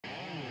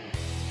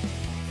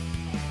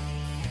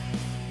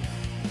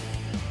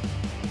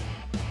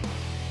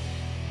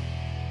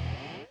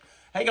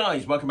Hey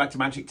guys, welcome back to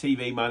Magic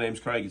TV. My name's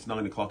Craig. It's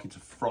 9 o'clock. It's a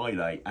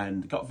Friday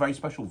and got a very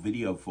special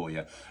video for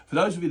you. For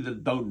those of you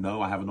that don't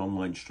know, I have an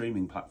online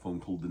streaming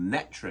platform called the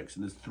Netrix,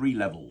 and there's 3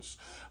 levels.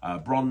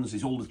 Bronze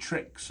is all the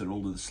tricks and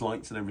all of the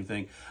sleights and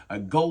everything.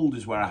 Gold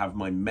is where I have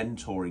my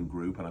mentoring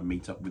group and I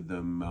meet up with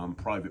them on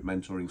private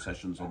mentoring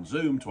sessions on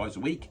Zoom twice a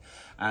week.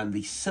 And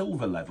the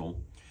silver level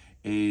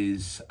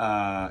is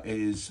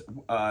there's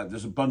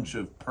a bunch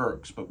of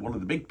perks, but one of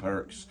the big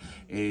perks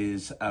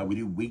is we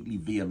do weekly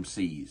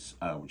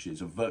VMCs, which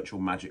is a virtual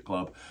magic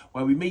club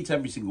where we meet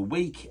every single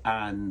week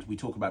and we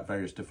talk about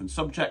various different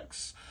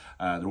subjects.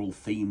 They're all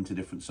themed to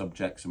different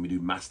subjects, and we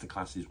do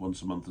masterclasses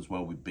once a month as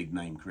well with big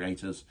name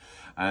creators.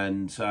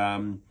 And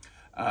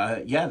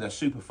yeah, they're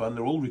super fun.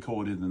 They're all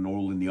recorded and they're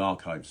all in the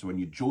archive. So when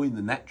you join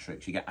the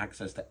Netrix, you get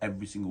access to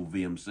every single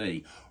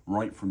VMC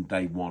right from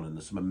day one, and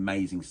there's some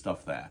amazing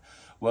stuff there.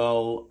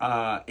 Well,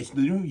 it's the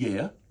new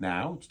year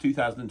now. It's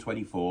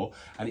 2024,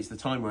 and it's the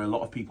time where a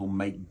lot of people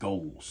make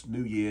goals.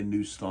 New year,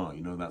 new start,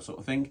 you know, that sort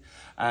of thing.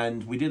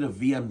 And we did a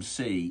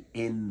VMC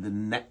in the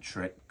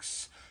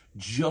Netrix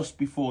just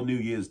before New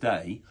Year's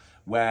Day,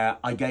 where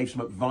I gave some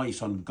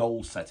advice on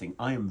goal setting.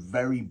 I am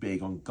very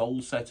big on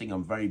goal setting.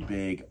 I'm very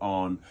big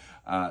on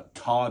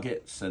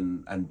targets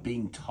and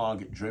being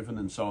target driven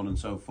and so on and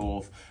so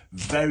forth.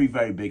 Very,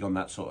 very big on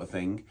that sort of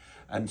thing.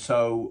 And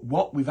so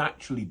what we've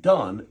actually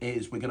done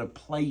is we're going to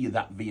play you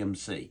that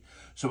VMC.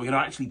 So we're going to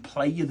actually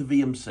play you the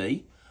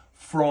VMC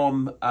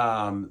from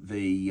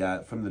the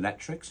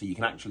Netrix, so you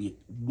can actually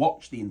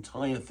watch the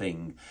entire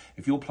thing.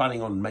 If you're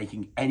planning on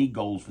making any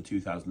goals for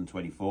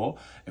 2024,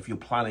 if you're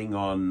planning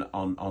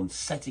on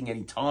setting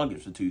any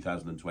targets for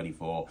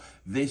 2024,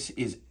 this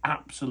is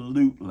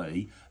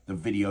absolutely the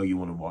video you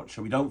want to watch.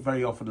 So we don't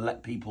very often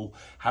let people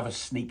have a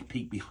sneak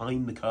peek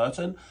behind the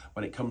curtain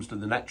when it comes to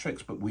the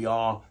Netrix, but we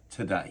are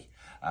today.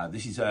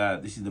 This is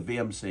the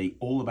VMC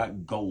all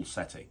about goal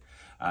setting.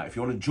 If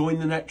you want to join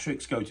the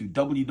Netrix, go to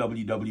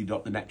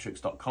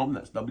www.thenetrix.com.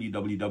 That's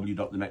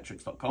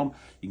www.thenetrix.com.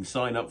 You can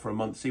sign up for a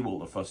month, see what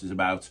the fuss is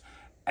about.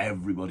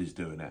 Everybody's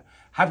doing it.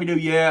 Happy New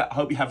Year. I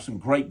hope you have some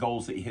great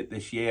goals that you hit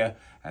this year.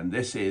 And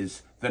this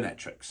is the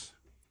Netrix.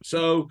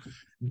 So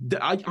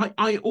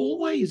I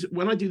always,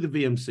 when I do the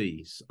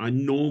VMCs, I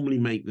normally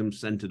make them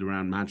centered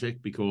around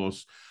magic,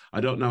 because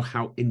I don't know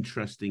how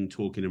interesting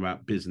talking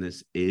about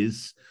business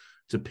is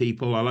to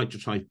people. I like to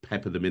try and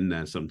pepper them in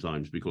there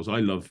sometimes, because I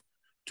love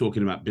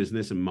talking about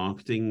business and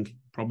marketing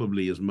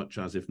probably as much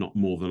as, if not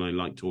more than, I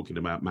like talking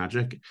about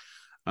magic.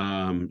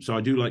 So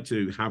I do like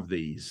to have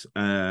these.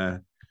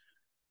 And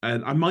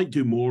I might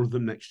do more of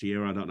them next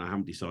year. I don't know. I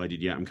haven't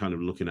decided yet. I'm kind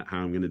of looking at how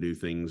I'm going to do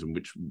things and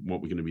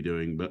what we're going to be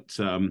doing. But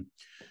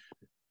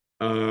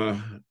I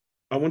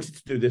wanted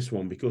to do this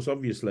one because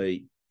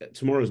obviously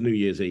tomorrow's New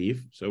Year's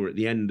Eve. So we're at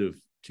the end of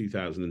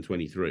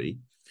 2023.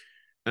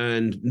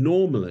 And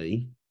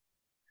normally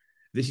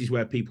this is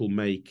where people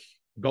make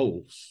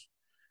goals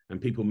and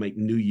people make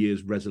New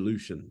Year's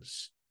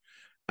resolutions.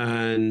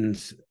 And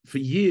for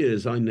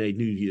years, I made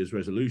New Year's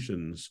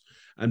resolutions.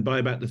 And by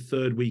about the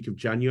 3rd week of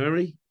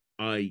January,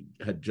 I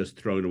had just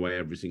thrown away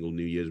every single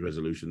New Year's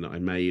resolution that I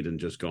made and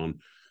just gone,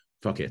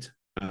 fuck it.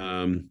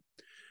 And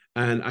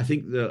I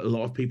think that a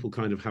lot of people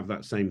kind of have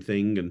that same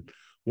thing. And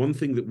one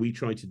thing that we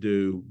try to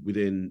do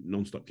within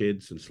Nonstop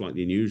Kids and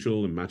Slightly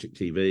Unusual and Magic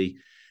TV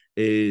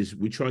is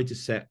we try to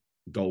set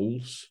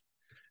goals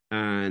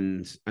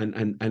and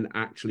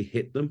actually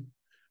hit them.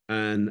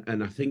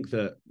 And I think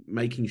that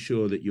making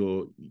sure that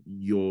you're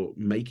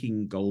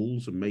making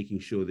goals and making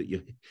sure that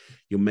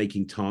you're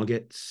making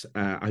targets,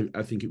 I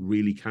think it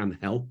really can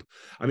help.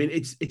 I mean,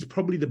 it's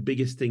probably the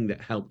biggest thing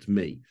that helped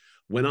me.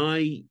 When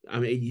I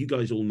mean, you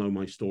guys all know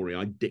my story.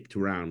 I dicked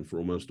around for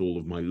almost all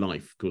of my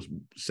life because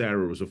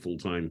Sarah was a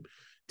full-time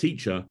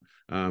teacher.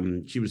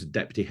 She was a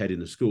deputy head in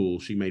the school.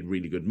 She made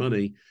really good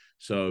money.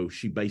 So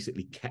she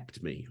basically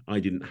kept me. I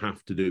didn't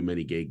have to do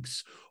many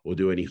gigs or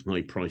do any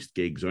high-priced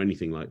gigs or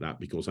anything like that,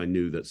 because I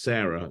knew that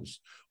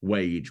Sarah's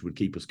wage would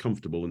keep us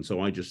comfortable. And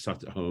so I just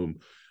sat at home,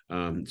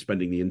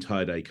 spending the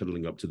entire day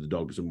cuddling up to the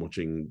dogs and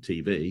watching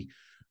TV.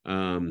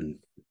 And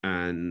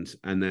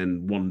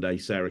then one day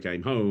Sarah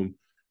came home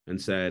and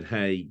said,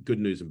 hey, good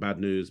news and bad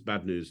news.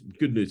 Bad news.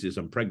 Good news is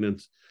I'm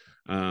pregnant.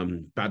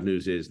 Bad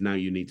news is now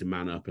you need to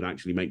man up and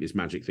actually make this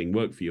magic thing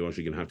work for you, or else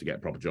you're going to have to get a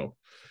proper job.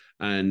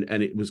 And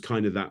it was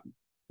kind of that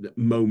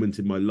moment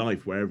in my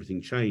life where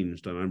everything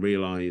changed, and I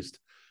realized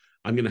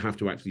I'm going to have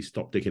to actually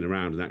stop dicking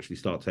around and actually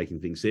start taking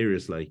things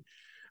seriously.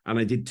 And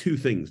I did 2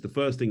 things. The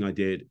first thing I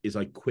did is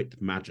I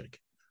quit magic.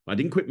 I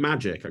didn't quit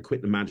magic. I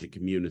quit the magic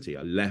community.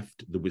 I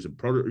left the Wizard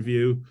Product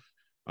Review.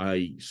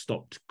 I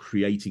stopped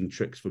creating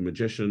tricks for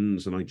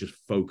magicians, and I just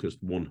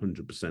focused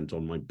 100%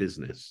 on my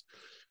business.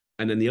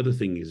 And then the other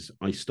thing is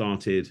I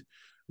started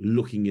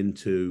looking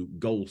into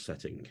goal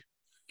setting.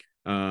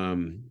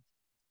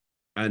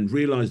 And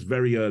realized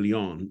very early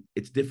on,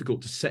 it's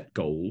difficult to set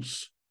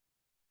goals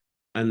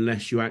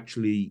unless you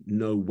actually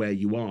know where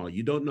you are.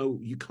 You don't know,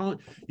 you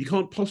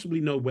can't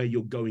possibly know where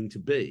you're going to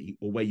be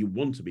or where you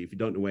want to be if you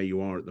don't know where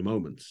you are at the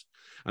moment.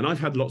 And I've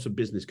had lots of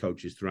business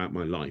coaches throughout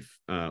my life,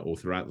 or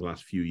throughout the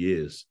last few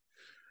years.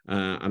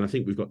 And I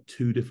think we've got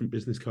three different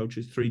business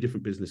coaches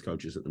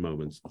at the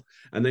moment,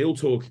 and they all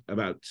talk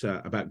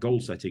about goal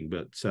setting.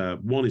 But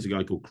one is a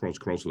guy called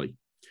Crosley,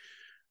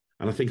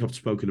 and I think I've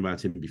spoken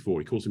about him before.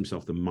 He calls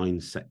himself the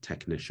mindset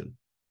technician,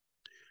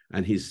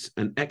 and he's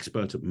an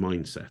expert at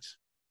mindset.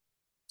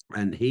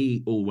 And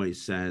he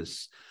always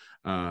says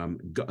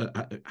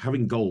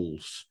having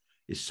goals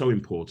is so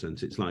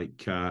important. It's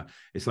like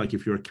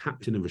if you're a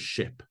captain of a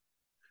ship.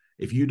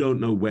 If you don't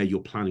know where you're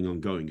planning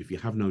on going, if you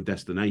have no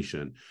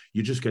destination,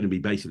 you're just going to be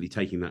basically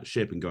taking that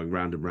ship and going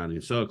round and round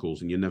in circles,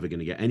 and you're never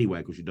going to get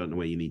anywhere because you don't know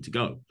where you need to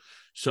go.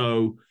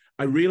 So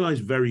I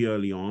realized very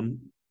early on,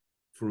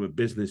 from a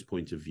business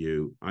point of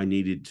view, I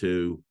needed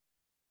to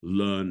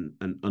learn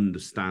and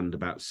understand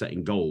about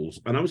setting goals.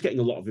 And I was getting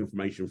a lot of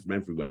information from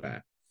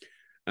everywhere.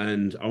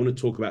 And I want to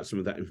talk about some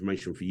of that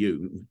information for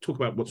you, talk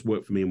about what's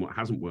worked for me and what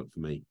hasn't worked for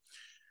me.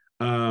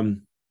 The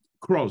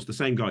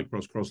same guy,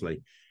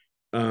 Crosley,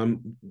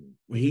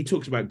 he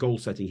talks about goal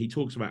setting. He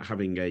talks about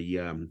having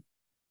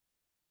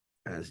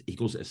as he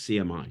calls it a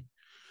CMI,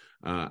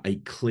 a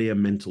clear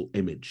mental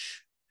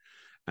image.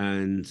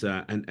 And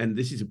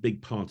this is a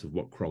big part of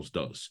what Cross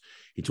does.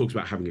 He talks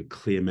about having a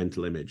clear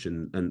mental image.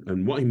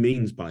 And what he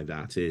means by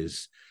that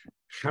is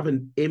have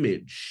an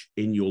image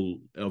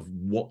of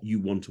what you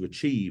want to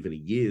achieve in a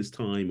year's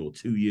time or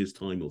 2 years'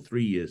 time or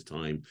 3 years'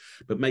 time,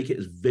 but make it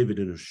as vivid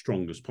and as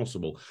strong as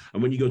possible.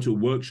 And when you go to a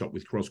workshop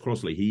with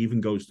Crosley, he even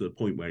goes to the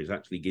point where he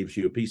actually gives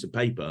you a piece of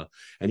paper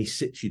and he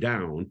sits you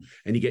down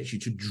and he gets you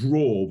to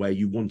draw where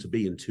you want to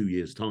be in 2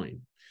 years'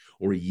 time,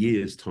 or a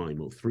year's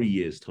time, or 3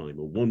 years' time,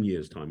 or 1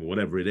 year's time, or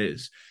whatever it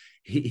is.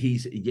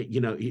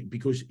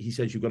 Because he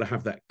says you've got to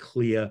have that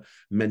clear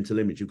mental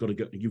image. You've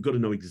got to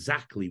know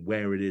exactly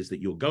where it is that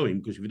you're going,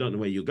 because if you don't know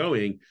where you're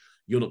going,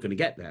 you're not going to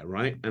get there,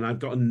 right? And I've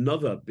got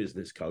another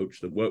business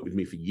coach that worked with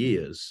me for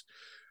years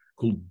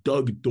called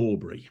Doug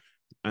Dorbury.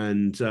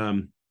 And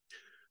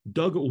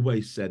Doug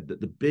always said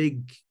that the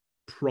big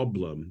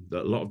problem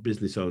that a lot of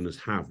business owners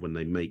have when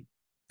they make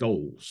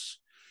goals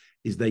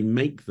is they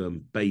make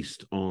them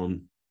based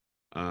on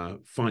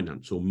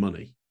finance or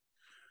money.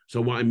 So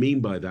what I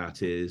mean by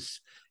that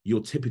is your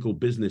typical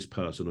business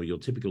person or your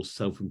typical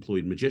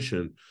self-employed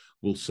magician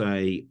will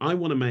say, I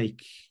want to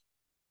make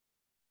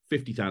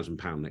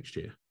 £50,000 next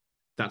year.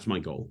 That's my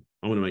goal.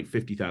 I want to make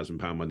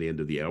 £50,000 by the end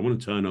of the year. I want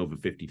to turn over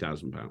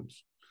 £50,000.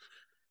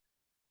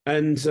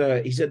 And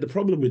he said the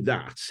problem with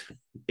that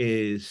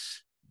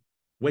is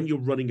when you're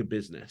running a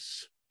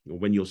business or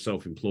when you're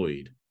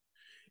self-employed,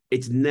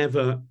 it's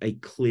never a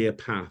clear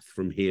path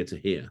from here to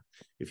here.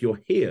 If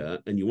you're here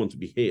and you want to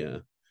be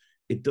here,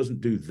 it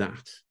doesn't do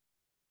that.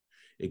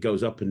 It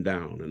goes up and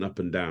down and up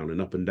and down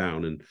and up and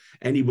down. And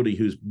anybody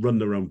who's run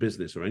their own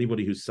business or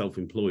anybody who's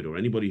self-employed or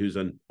anybody who's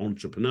an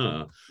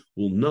entrepreneur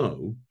will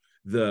know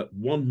that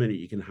 1 minute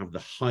you can have the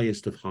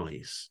highest of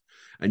highs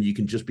and you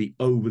can just be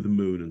over the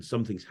moon and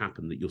something's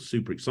happened that you're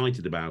super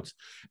excited about.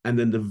 And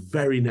then the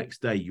very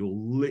next day, you're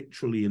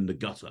literally in the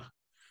gutter.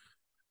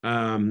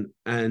 And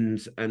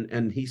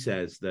he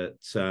says that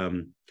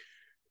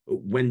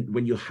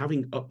when you're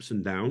having ups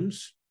and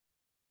downs,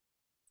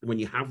 when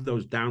you have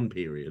those down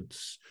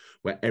periods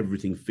where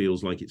everything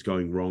feels like it's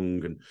going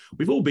wrong, and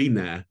we've all been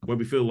there, where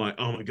we feel like,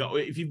 oh my God,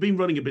 if you've been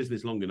running a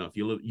business long enough,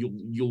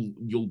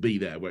 you'll be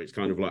there where it's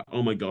kind of like,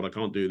 oh my God, I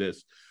can't do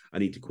this, I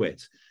need to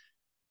quit.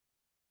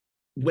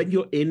 When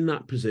you're in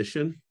that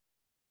position,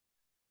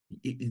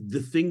 the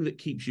thing that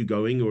keeps you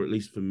going, or at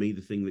least for me, the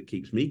thing that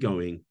keeps me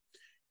going,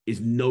 is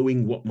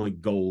knowing what my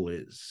goal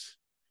is.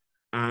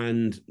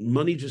 And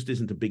money just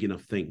isn't a big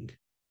enough thing.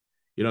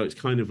 You know, it's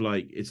kind of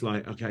like, it's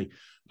like, okay,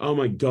 oh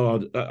my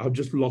God, I've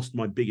just lost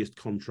my biggest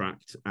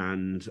contract,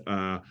 and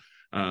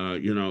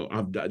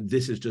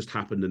this has just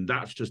happened, and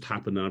that's just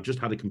happened, and I've just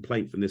had a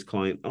complaint from this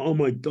client. Oh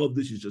my God,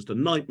 this is just a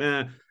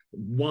nightmare.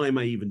 Why am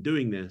I even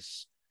doing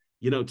this?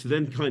 You know, to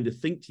then kind of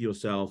think to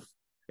yourself,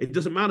 it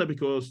doesn't matter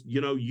because,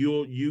 you know,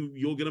 you're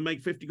going to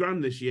make 50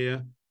 grand this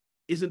year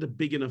isn't a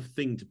big enough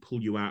thing to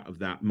pull you out of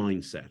that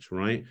mindset,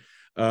 right?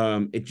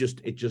 It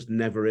just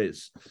never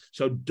is.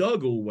 So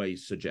Doug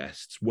always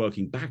suggests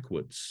working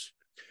backwards.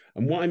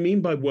 And what I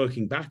mean by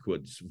working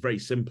backwards, very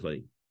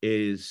simply,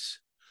 is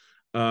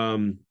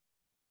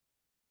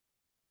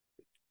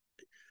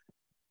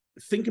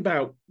think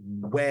about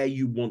where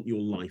you want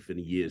your life in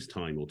a year's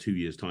time or 2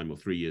 years' time or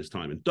 3 years'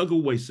 time. And Doug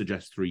always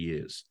suggests 3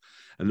 years.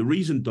 And the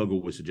reason Doug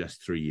always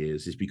suggests 3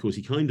 years is because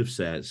he kind of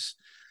says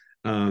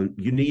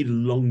you need a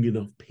long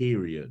enough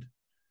period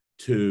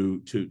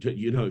to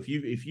you know, if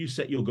you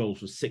set your goals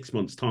for 6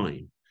 months'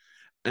 time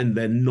and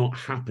they're not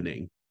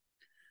happening,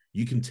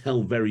 you can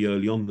tell very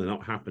early on they're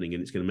not happening,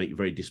 and it's going to make you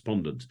very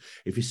despondent.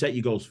 If you set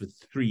your goals for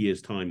 3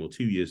 years' time or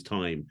 2 years'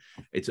 time,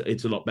 it's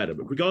a lot better.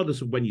 But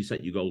regardless of when you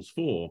set your goals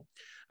for,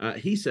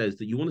 He says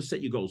that you want to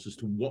set your goals as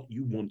to what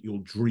you want your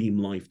dream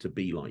life to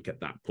be like at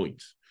that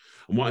point.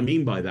 And what I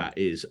mean by that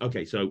is,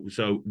 okay, so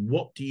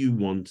what do you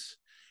want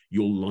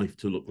your life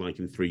to look like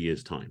in 3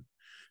 years' time?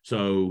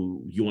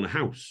 So you want a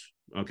house.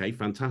 Okay,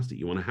 fantastic.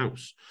 You want a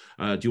house.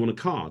 Do you want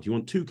a car? Do you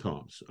want 2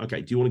 cars?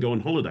 Okay. Do you want to go on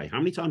holiday? How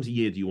many times a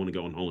year do you want to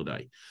go on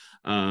holiday?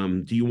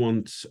 Do you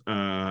want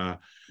how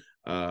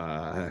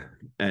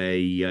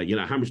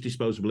much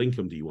disposable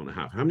income do you want to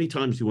have? How many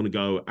times do you want to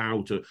go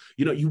out?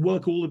 You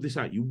work all of this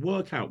out. You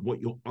work out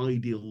what your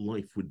ideal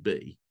life would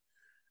be,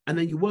 and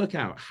then you work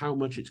out how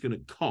much it's going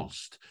to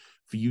cost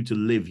for you to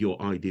live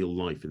your ideal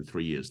life in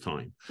 3 years'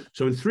 time.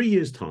 So in 3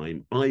 years'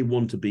 time, I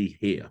want to be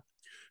here.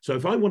 So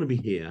if I want to be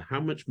here, how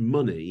much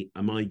money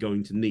am I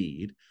going to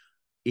need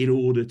in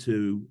order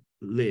to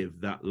live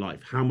that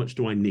life? How much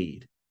do I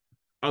need?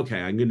 Okay,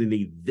 I'm going to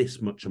need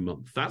this much a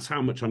month. That's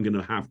how much I'm going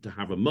to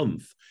have a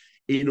month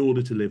in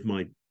order to live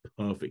my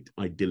perfect,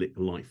 idyllic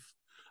life.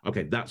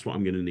 Okay, that's what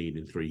I'm going to need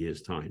in 3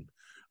 years' time.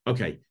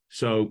 Okay,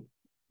 so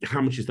how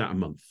much is that a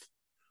month?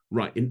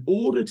 Right, in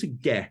order to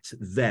get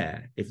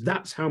there, if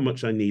that's how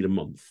much I need a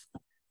month,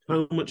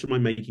 how much am I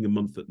making a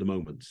month at the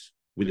moment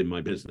within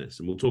my business?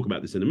 And we'll talk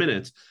about this in a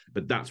minute,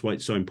 but that's why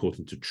it's so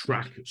important to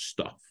track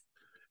stuff,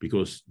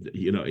 because,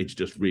 it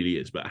just really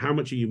is. But how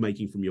much are you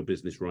making from your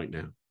business right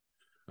now?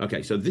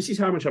 Okay, so this is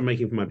how much I'm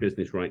making from my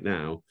business right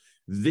now.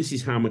 This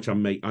is how much I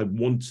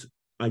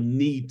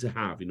need to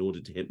have in order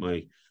to hit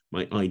my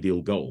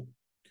ideal goal.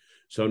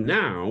 So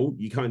now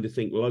you kind of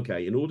think, well,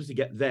 okay, in order to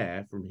get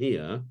there from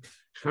here,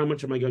 how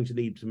much am I going to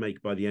need to make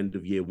by the end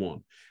of year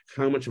 1?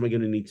 How much am I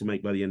going to need to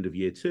make by the end of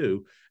year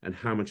 2? And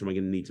how much am I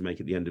going to need to make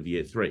at the end of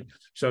year 3?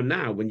 So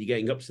now when you're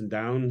getting ups and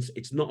downs,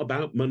 it's not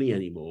about money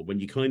anymore. When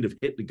you kind of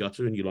hit the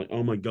gutter and you're like,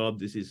 oh my God,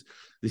 this is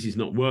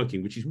not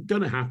working, which is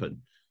going to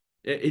happen.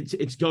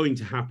 It's going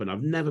to happen.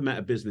 I've never met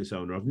a business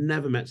owner. I've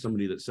never met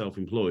somebody that's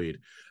self-employed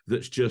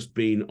that's just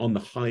been on the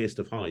highest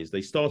of highs.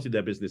 They started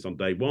their business on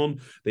day 1.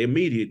 They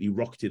immediately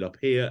rocketed up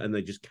here and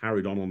they just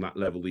carried on that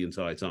level the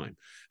entire time.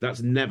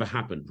 That's never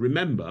happened.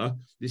 Remember,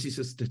 this is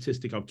a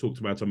statistic I've talked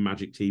about on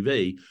Magic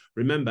TV.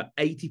 Remember,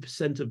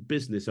 80% of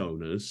business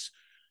owners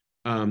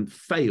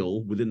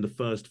fail within the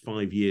first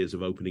 5 years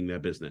of opening their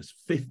business.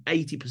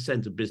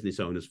 80% of business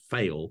owners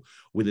fail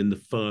within the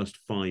first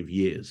 5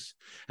 years.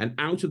 And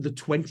out of the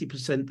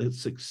 20% that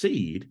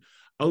succeed,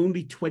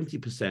 only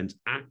 20%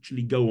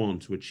 actually go on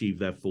to achieve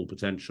their full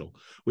potential,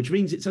 which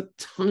means it's a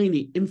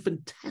tiny,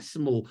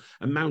 infinitesimal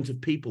amount of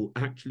people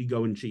actually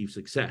go and achieve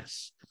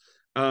success.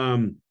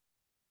 And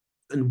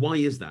why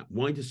is that?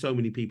 Why do so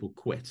many people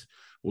quit?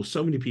 Well,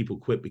 so many people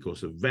quit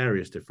because of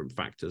various different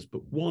factors,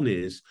 but one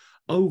is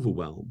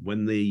overwhelm.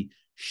 When the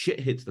shit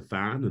hits the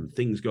fan and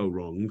things go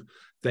wrong,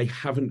 they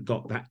haven't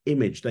got that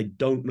image. They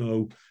don't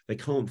know, they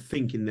can't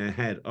think in their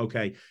head,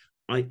 okay,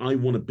 I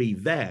want to be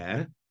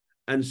there.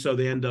 And so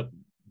they end up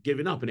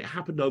giving up. And it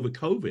happened over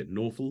COVID an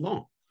awful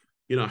lot.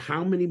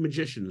 How many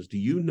magicians do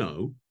you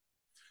know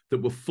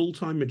that were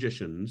full-time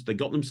magicians? They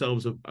got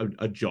themselves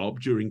a job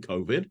during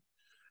COVID.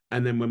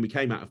 And then when we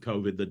came out of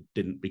COVID, they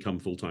didn't become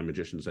full-time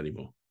magicians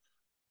anymore.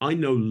 I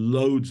know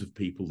loads of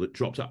people that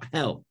dropped out.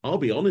 Hell, I'll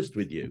be honest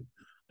with you.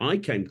 I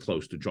came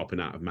close to dropping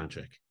out of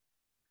magic.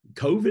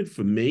 COVID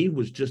for me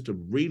was just a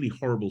really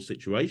horrible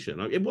situation.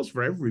 It was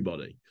for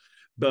everybody,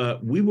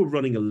 but we were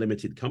running a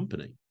limited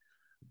company,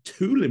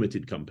 2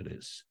 limited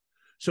companies.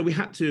 So we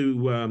had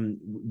to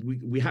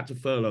we had to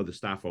furlough the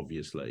staff,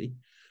 obviously,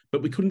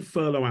 but we couldn't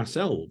furlough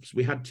ourselves.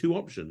 We had 2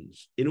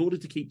 options in order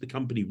to keep the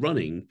company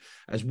running,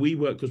 as we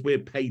were, because we're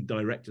paid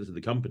directors of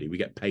the company. We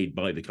get paid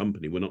by the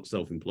company. We're not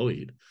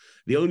self-employed.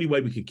 The only way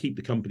we could keep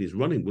the companies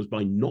running was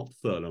by not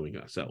furloughing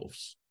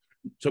ourselves.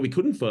 So we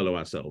couldn't furlough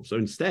ourselves. So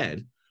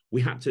instead,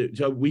 we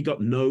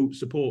got no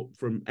support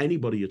from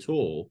anybody at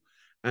all.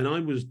 And I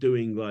was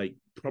doing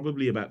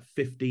probably about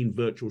 15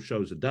 virtual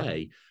shows a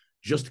day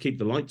just to keep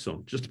the lights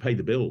on, just to pay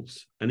the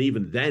bills. And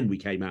even then we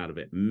came out of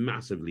it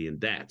massively in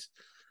debt.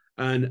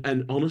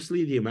 And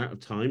honestly, the amount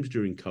of times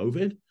during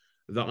COVID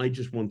that I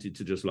just wanted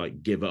to just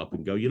give up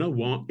and go, you know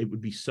what? It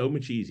would be so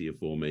much easier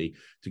for me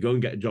to go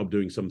and get a job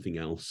doing something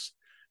else.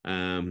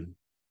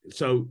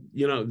 So,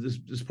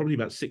 there's probably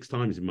about 6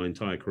 times in my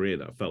entire career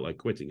that I felt like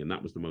quitting, and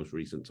that was the most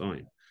recent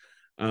time.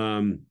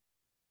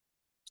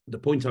 The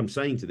point I'm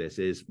saying to this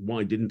is,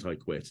 why didn't I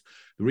quit?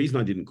 The reason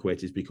I didn't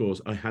quit is because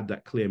I had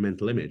that clear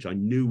mental image. I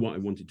knew what I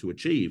wanted to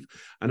achieve.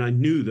 And I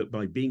knew that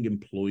by being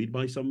employed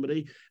by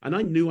somebody, and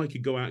I knew I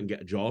could go out and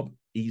get a job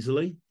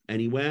easily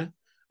anywhere.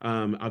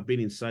 I've been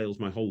in sales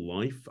my whole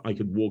life. I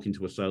could walk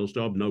into a sales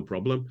job, no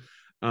problem.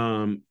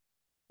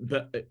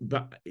 But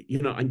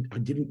I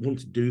didn't want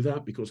to do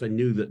that because I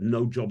knew that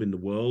no job in the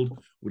world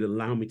would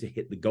allow me to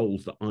hit the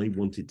goals that I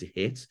wanted to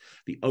hit.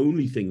 The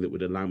only thing that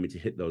would allow me to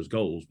hit those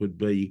goals would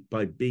be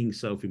by being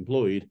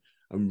self-employed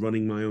and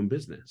running my own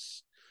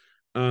business.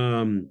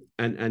 And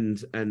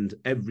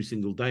every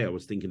single day I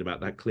was thinking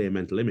about that clear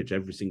mental image.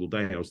 Every single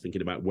day I was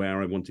thinking about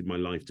where I wanted my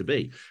life to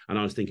be. And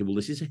I was thinking, well,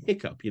 this is a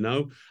hiccup, you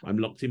know, I'm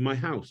locked in my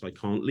house. I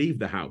can't leave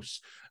the house.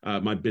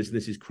 My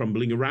business is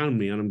crumbling around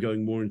me and I'm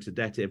going more into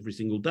debt every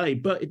single day,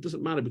 but it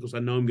doesn't matter because I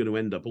know I'm going to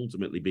end up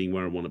ultimately being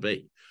where I want to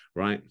be.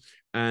 Right.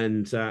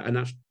 And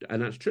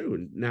that's true.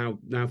 And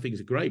now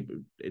things are great, but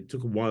it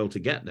took a while to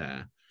get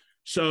there.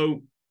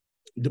 So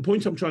the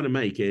point I'm trying to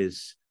make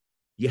is,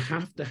 you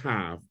have to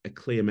have a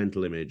clear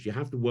mental image. You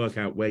have to work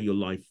out where your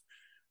life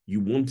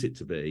you want it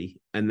to be,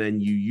 and then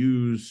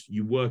you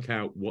work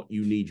out what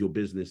you need your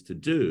business to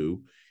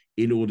do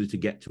in order to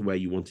get to where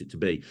you want it to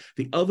be.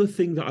 The other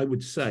thing that I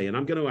would say, and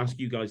I'm going to ask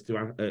you guys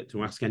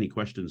to ask any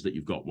questions that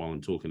you've got while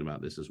I'm talking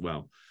about this as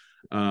well.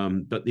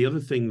 But the other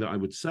thing that I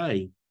would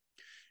say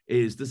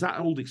is, there's that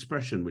old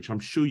expression, which I'm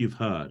sure you've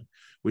heard,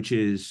 which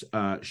is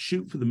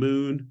shoot for the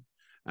moon,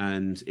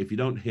 and if you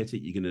don't hit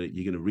it,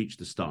 you're gonna reach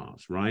the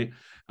stars, right?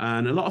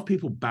 And a lot of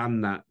people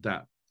ban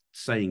that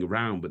saying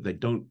around, but they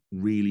don't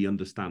really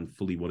understand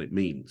fully what it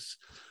means.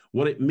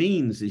 What it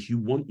means is, you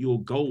want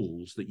your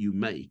goals that you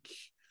make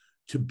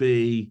to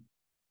be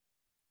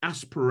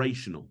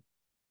aspirational.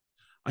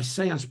 I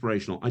say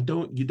aspirational.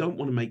 You don't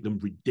want to make them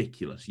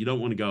ridiculous. You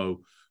don't want to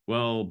go,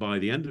 well, by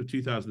the end of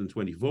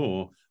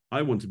 2024,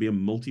 I want to be a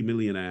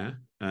multimillionaire,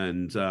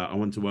 and I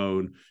want to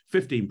own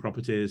 15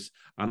 properties,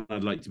 and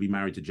I'd like to be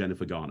married to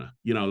Jennifer Garner.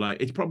 You know,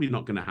 like, it's probably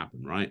not going to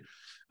happen, right?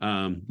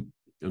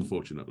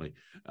 Unfortunately.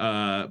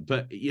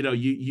 But you know,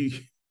 you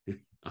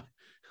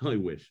I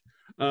wish.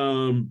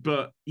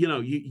 But you know,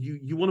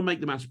 you want to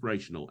make them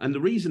aspirational. And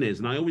the reason is,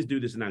 and I always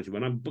do this analogy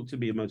when I'm booked to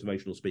be a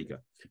motivational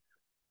speaker,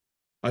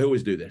 I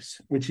always do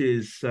this, which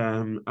is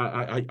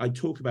I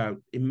talk about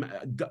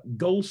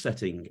goal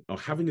setting, or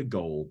having a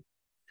goal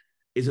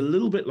is a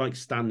little bit like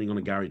standing on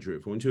a garage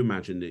roof. I want to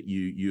imagine that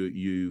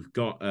you've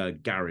got a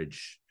garage,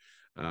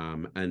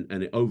 and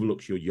it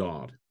overlooks your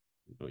yard,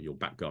 or your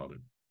back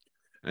garden.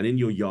 And in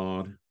your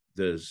yard,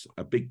 there's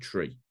a big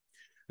tree,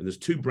 and there's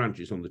two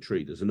branches on the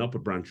tree. There's an upper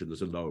branch and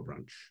there's a lower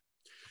branch.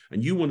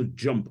 And you want to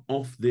jump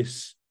off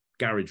this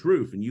garage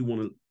roof, and you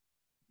want to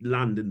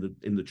land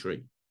in the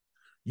tree.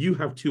 You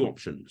have two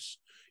options.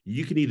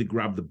 You can either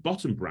grab the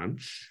bottom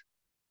branch,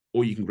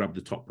 or you can grab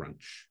the top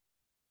branch.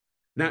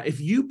 Now,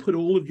 if you put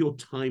all of your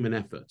time and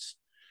effort,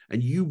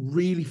 and you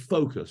really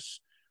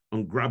focus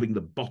on grabbing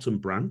the bottom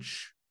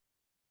branch,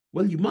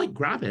 well, you might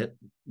grab it,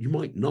 you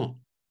might not.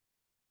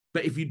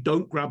 But if you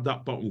don't grab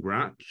that bottom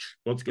branch,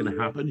 what's going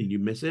to happen, and you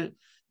miss it,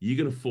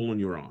 you're going to fall on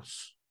your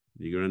ass.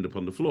 You're going to end up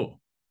on the floor.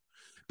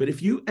 But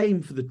if you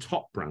aim for the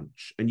top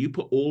branch, and you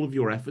put all of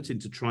your effort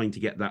into trying to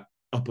get that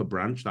upper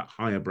branch, that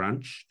higher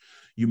branch,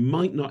 you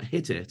might not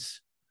hit it,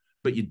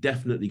 but you're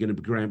definitely going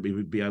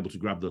to be able to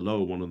grab the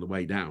lower one on the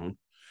way down,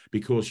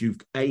 because you've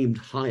aimed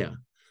higher.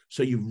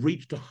 So you've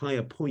reached a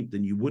higher point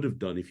than you would have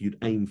done if you'd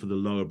aimed for the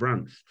lower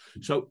branch.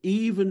 So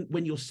even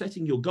when you're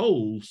setting your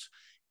goals,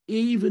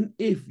 even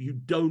if you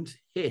don't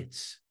hit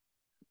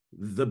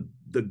the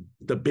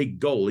big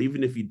goal,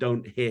 even if you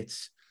don't hit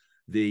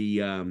the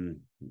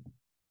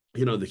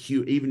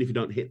even if you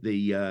don't hit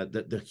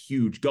the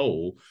huge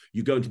goal,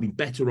 you're going to be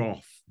better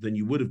off than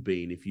you would have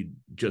been if you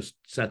just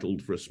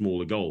settled for a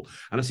smaller goal.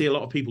 And I see a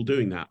lot of people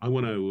doing that. I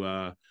want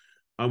to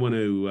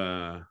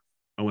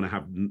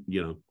have,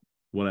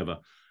 whatever.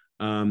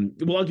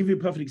 Well, I'll give you a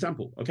perfect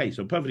example. Okay,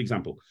 so perfect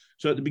example.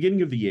 So at the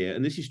beginning of the year,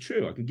 and this is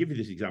true, I can give you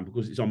this example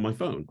because it's on my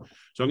phone.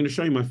 So I'm going to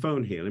show you my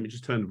phone here. Let me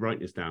just turn the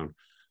brightness down.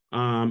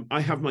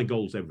 I have my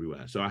goals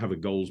everywhere. So I have a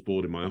goals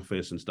board in my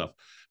office and stuff,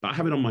 but I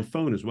have it on my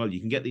phone as well. You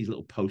can get these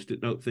little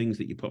Post-it note things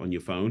that you put on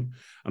your phone.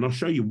 And I'll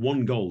show you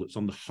one goal that's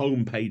on the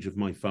home page of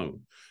my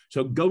phone.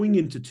 So going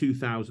into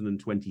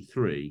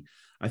 2023,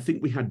 I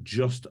think we had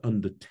just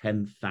under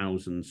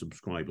 10,000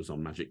 subscribers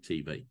on Magic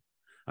TV.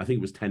 I think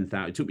it was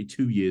 10,000. It took me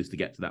 2 years to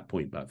get to that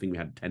point, but I think we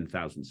had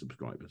 10,000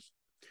 subscribers.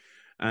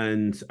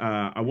 And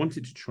I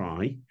wanted to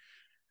try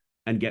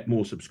and get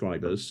more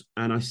subscribers.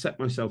 And I set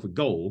myself a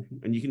goal,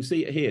 and you can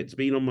see it here. It's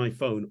been on my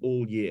phone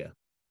all year.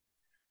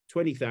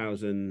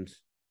 20,000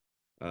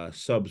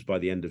 subs by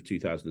the end of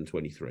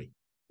 2023.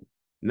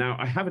 Now,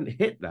 I haven't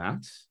hit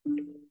that.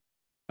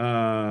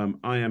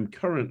 I am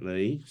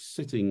currently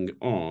sitting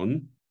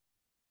on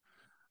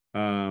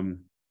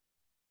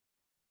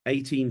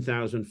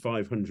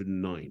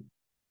 18,509.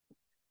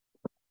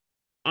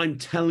 I'm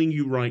telling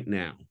you right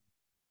now,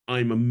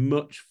 I'm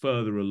much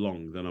further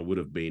along than I would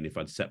have been if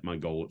I'd set my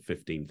goal at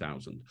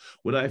 15,000.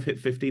 Would I have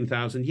hit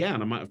 15,000? Yeah,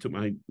 and I might have took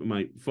my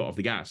foot off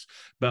the gas.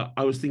 But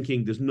I was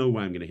thinking, there's no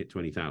way I'm going to hit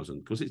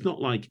 20,000, because it's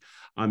not like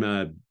I'm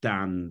a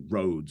Dan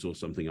Rhodes or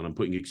something and I'm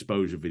putting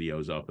exposure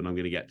videos up and I'm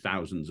going to get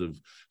thousands of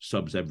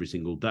subs every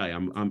single day.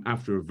 I'm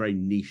after a very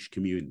niche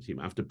community. I'm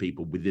after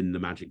people within the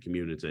Magic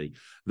community.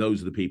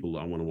 Those are the people that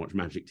I want to watch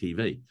Magic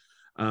TV.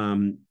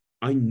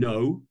 I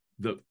know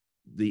that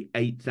the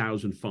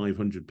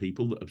 8,500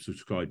 people that have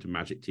subscribed to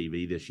Magic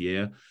TV this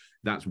year,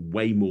 that's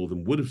way more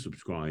than would have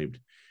subscribed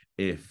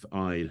if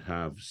I'd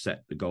have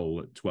set the goal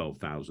at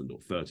 12,000 or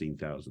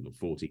 13,000 or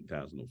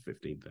 14,000 or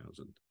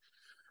 15,000.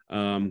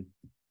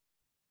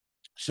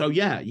 So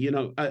yeah,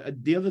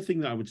 the other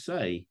thing that I would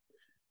say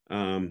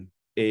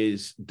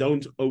is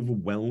don't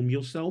overwhelm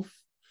yourself.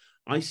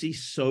 I see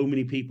so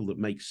many people that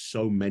make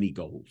so many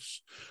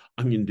goals.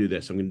 I'm going to do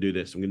this. I'm going to do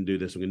this. I'm going to do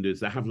this. I'm going to do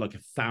this. They have like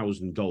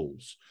 1,000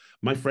 goals.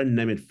 My friend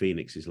Nemid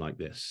Phoenix is like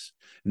this.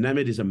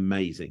 Nemid is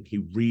amazing. He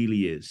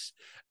really is.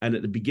 And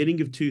at the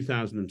beginning of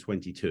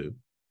 2022,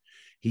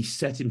 he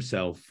set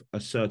himself a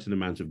certain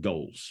amount of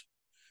goals.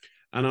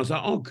 And I was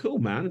like, oh, cool,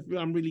 man.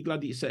 I'm really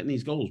glad that you're setting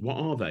these goals. What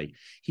are they?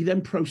 He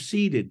then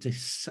proceeded to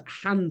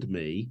hand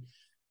me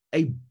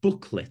a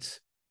booklet,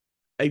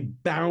 a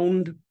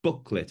bound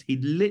booklet.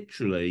 He'd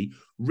literally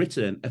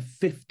written a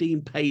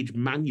 15-page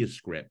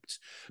manuscript,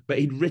 but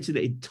he'd written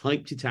it, he'd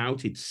typed it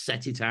out, he'd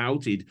set it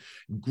out, he'd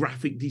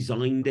graphic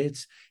designed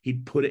it,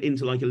 he'd put it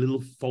into like a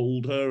little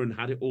folder and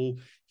had it all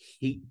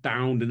heat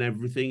bound and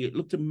everything. It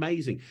looked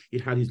amazing.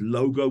 He'd had his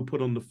logo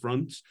put on the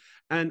front,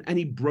 and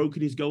he'd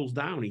broken his goals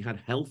down. He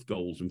had health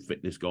goals and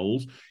fitness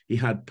goals. He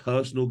had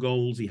personal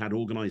goals. He had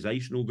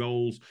organizational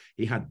goals.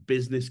 He had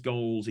business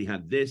goals. He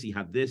had this, he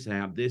had this, he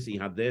had this, he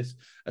had this.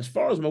 As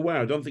far as I'm aware,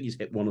 I don't think he's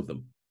hit one of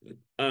them.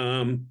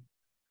 And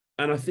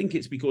I think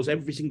it's because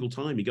every single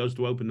time he goes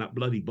to open that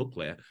bloody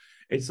booklet,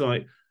 it's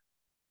like,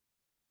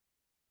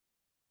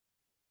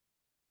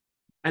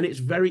 and it's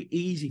very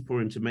easy for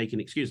him to make an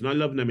excuse. And I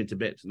love Nemid to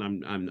bits,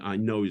 and I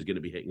know he's going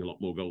to be hitting a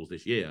lot more goals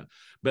this year.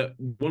 But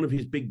one of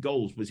his big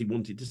goals was he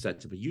wanted to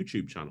set up a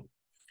YouTube channel.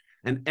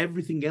 And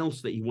everything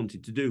else that he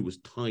wanted to do was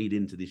tied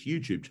into this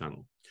YouTube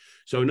channel.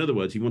 So in other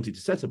words, he wanted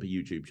to set up a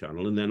YouTube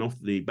channel, and then off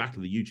the back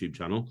of the YouTube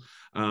channel,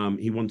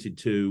 he wanted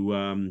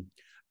to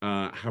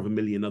have a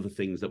million other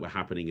things that were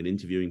happening and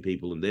interviewing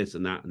people and this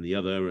and that and the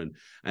other. And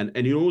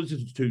in order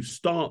to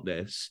start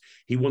this,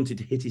 he wanted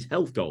to hit his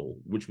health goal,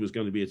 which was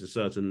going to be at a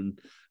certain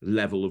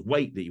level of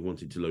weight that he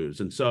wanted to lose.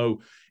 And so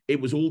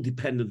it was all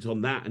dependent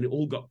on that, and it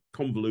all got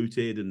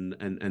convoluted.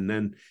 And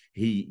then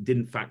he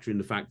didn't factor in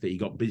the fact that he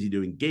got busy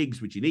doing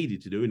gigs, which he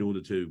needed to do in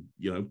order to,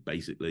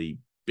 basically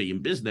be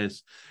in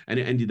business. And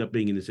it ended up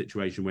being in a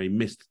situation where he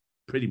missed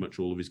pretty much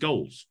all of his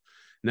goals.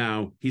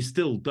 Now, he's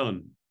still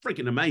done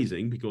freaking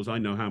amazing, because I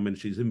know how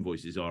much his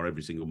invoices are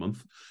every single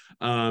month.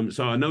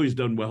 So I know he's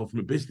done well from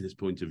a business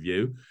point of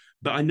view,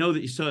 but I know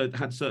that he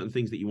had certain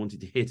things that he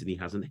wanted to hit and he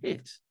hasn't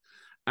hit.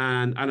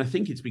 And I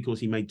think it's because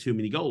he made too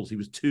many goals. He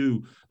was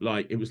too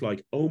it was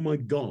like, oh my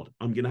God,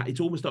 it's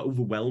almost like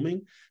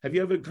overwhelming. Have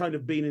you ever kind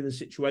of been in a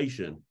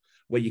situation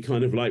where you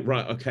kind of like,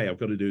 right, okay, I've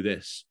got to do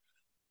this.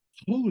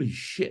 Holy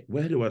shit,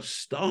 where do I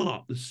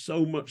start? There's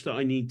so much that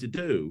I need to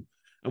do.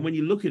 And when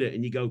you look at it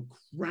and you go,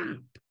 crap,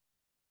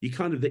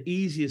 the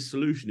easiest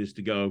solution is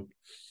to go,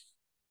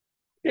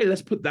 hey,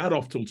 let's put that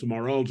off till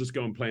tomorrow. I'll just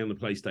go and play on the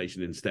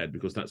PlayStation instead,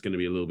 because that's going to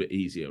be a little bit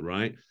easier,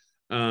 right?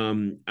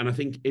 And I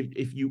think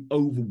if you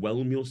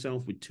overwhelm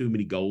yourself with too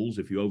many goals,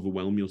 if you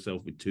overwhelm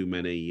yourself with too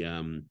much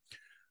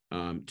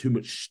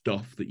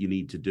stuff that you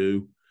need to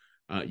do,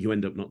 you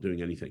end up not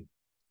doing anything.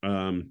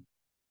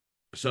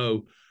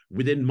 So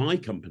within my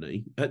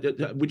company,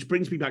 which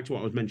brings me back to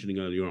what I was mentioning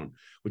earlier on,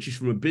 which is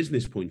from a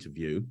business point of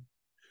view,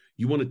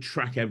 you want to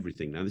track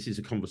everything. Now, this is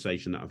a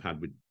conversation that I've had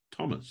with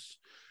Thomas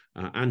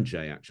and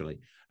Jay, actually,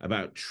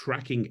 about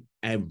tracking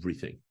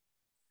everything.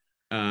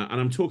 And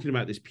I'm talking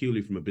about this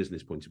purely from a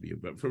business point of view.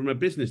 But from a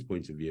business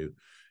point of view,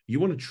 you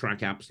want to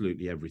track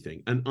absolutely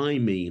everything. And I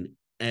mean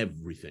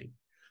everything.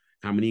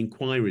 How many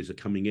inquiries are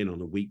coming in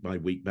on a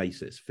week-by-week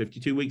basis?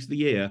 52 weeks of the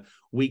year,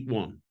 week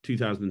 1,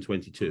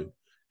 2022.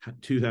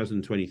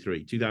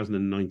 2023,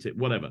 2019,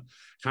 whatever.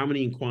 How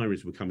many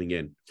inquiries were coming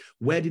in?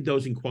 Where did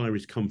those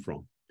inquiries come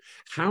from?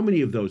 How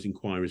many of those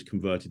inquiries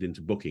converted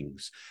into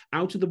bookings?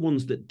 Out of the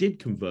ones that did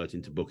convert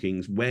into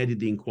bookings, where did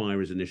the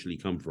inquiries initially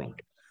come from?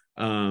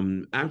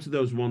 Out of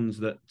those ones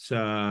that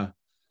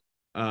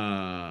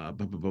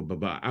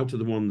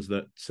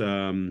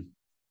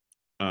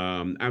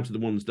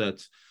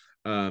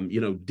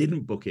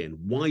didn't book in,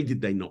 why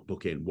did they not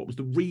book in? What was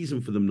the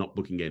reason for them not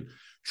booking in?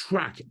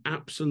 Track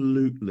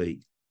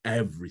absolutely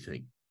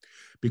everything.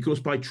 Because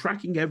by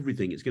tracking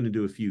everything, it's going to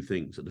do a few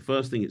things. And the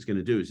first thing it's going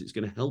to do is it's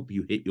going to help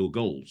you hit your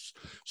goals.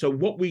 So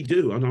what we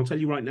do, and I'll tell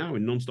you right now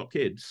in Nonstop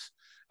Kids,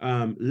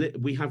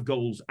 we have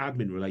goals,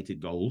 admin-related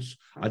goals.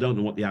 I don't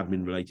know what the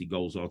admin-related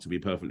goals are, to be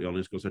perfectly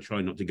honest, because I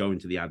try not to go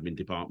into the admin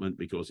department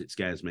because it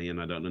scares me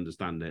and I don't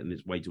understand it and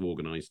it's way too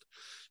organized.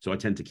 So I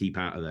tend to keep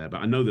out of there.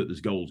 But I know that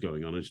there's goals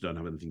going on. I just don't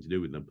have anything to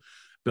do with them.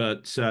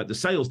 But the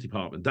sales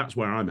department, that's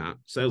where I'm at,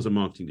 sales and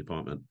marketing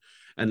department.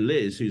 And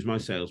Liz, who's my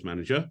sales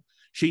manager,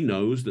 she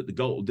knows that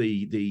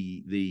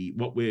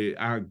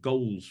our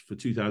goals for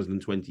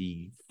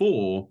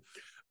 2024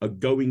 are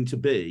going to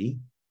be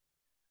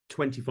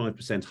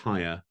 25%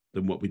 higher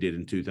than what we did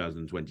in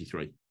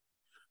 2023.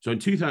 So in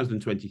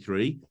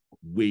 2023,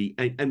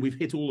 we've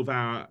hit all of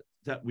our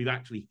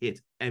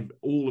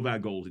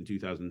goals in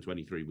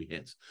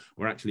 2023.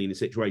 We're actually in a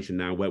situation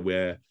now where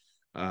we're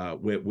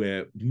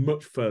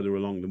much further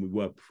along than we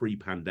were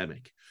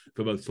pre-pandemic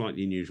for both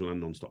Slightly Unusual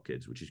and Nonstop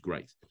Kids, which is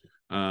great.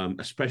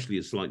 especially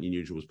as Slightly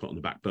Unusual was put on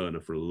the back burner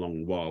for a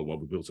long while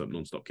we built up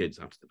Nonstop Kids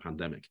after the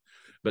pandemic.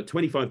 But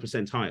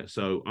 25% higher.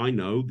 So I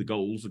know the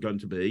goals are going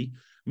to be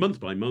month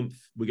by month,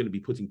 we're going to be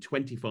putting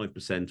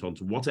 25%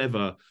 onto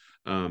whatever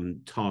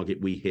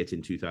target we hit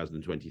in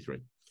 2023.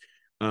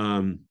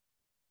 And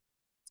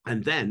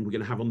then we're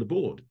going to have on the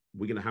board.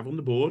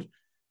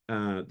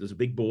 There's a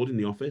big board in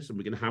the office, and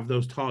we're going to have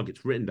those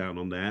targets written down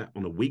on there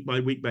on a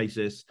week-by-week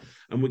basis,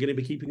 and we're going to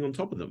be keeping on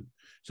top of them.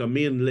 So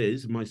me and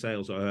Liz, my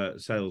sales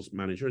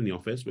manager in the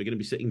office, we're going to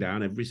be sitting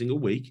down every single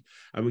week,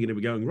 and we're going to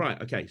be going, right,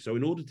 okay, so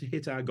in order to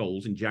hit our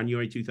goals in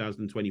January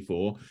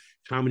 2024,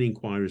 how many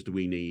inquiries do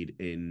we need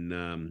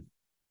in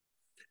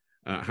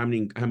how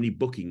many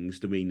bookings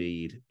do we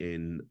need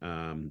in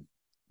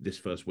this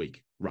first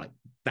week? Right,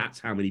 that's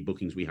how many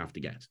bookings we have to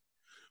get.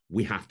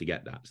 We have to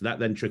get that. So that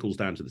then trickles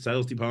down to the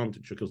sales department.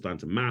 It trickles down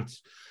to Matt.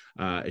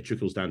 It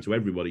trickles down to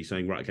everybody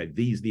saying, right, okay,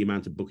 these are the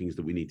amount of bookings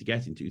that we need to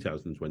get in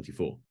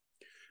 2024.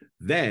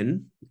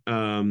 Then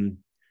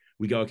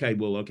we go,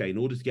 okay, in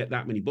order to get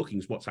that many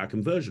bookings, what's our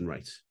conversion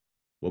rate?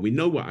 Well, we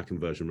know what our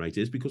conversion rate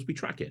is because we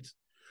track it.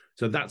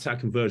 So that's our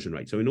conversion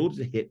rate. So in order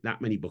to hit that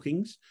many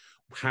bookings,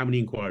 how many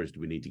inquiries do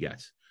we need to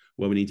get?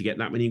 Well, we need to get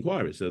that many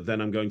inquiries. So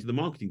then I'm going to the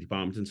marketing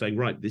department and saying,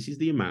 right, this is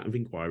the amount of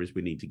inquiries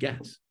we need to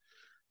get.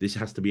 This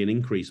has to be an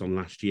increase on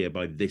last year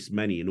by this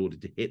many in order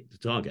to hit the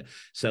target.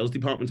 Sales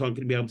departments aren't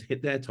going to be able to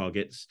hit their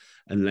targets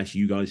unless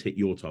you guys hit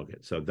your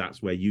target. So that's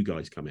where you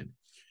guys come in.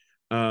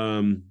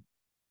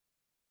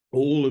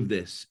 All of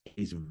this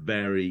is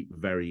very,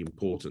 very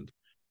important.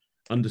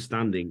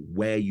 Understanding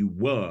where you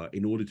were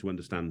in order to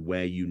understand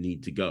where you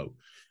need to go.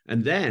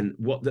 And then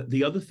what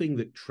the other thing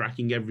that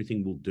tracking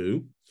everything will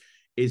do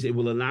is it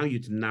will allow you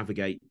to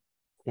navigate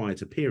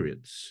quieter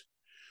periods.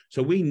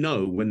 So we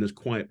know when there's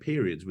quiet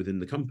periods within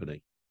the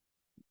company.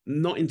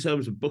 Not in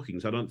terms of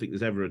bookings. I don't think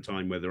there's ever a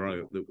time where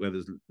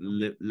there's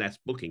less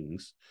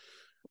bookings,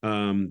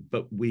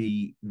 but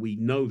we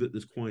know that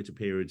there's quieter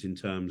periods in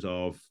terms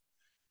of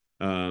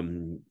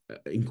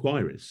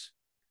inquiries.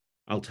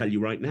 I'll tell you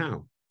right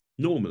now.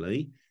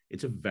 Normally,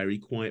 it's a very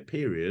quiet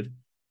period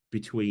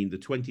between the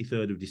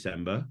 23rd of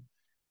December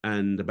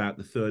and about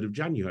the 3rd of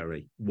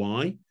January.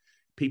 Why?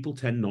 People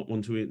tend to not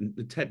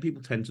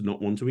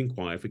want to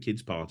inquire for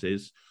kids'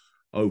 parties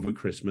over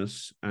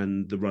Christmas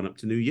and the run up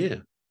to New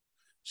Year.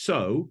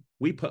 So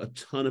we put a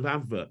ton of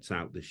adverts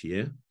out this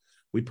year.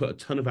 We put a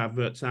ton of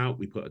adverts out.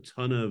 We put a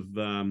ton of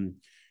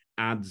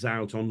ads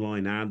out,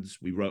 online ads.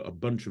 We wrote a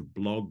bunch of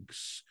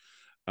blogs.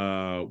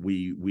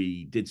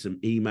 We did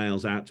some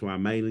emails out to our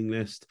mailing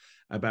list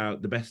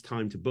about the best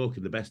time to book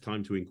and the best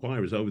time to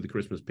inquire is over the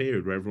Christmas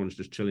period where everyone's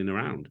just chilling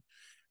around.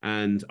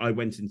 And I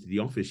went into the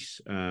office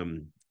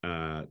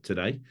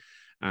today,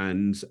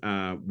 and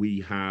we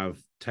have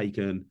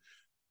taken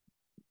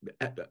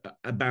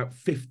about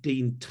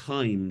 15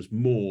 times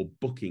more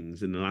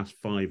bookings in the last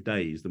 5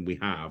 days than we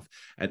have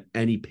at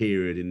any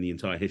period in the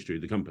entire history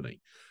of the company.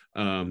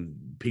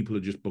 People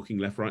are just booking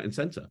left, right, and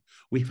center.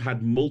 We've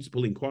had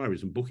multiple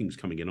inquiries and bookings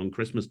coming in on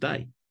Christmas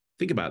Day.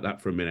 Think about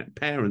that for a minute.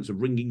 Parents are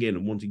ringing in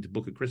and wanting to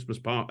book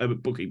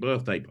a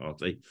birthday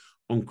party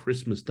on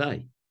Christmas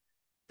Day.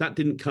 That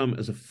didn't come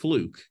as a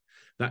fluke.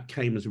 That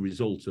came as a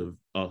result of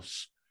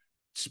us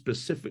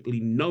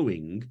specifically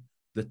knowing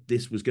that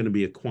this was going to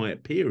be a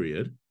quiet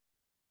period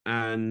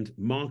and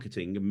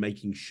marketing and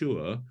making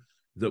sure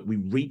that we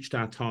reached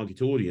our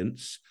target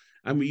audience,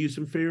 and we used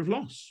some fear of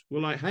loss.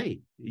 We're like,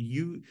 hey,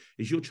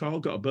 is your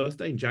child got a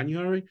birthday in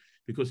January?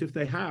 Because if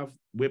they have,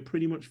 we're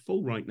pretty much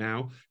full right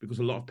now because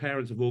a lot of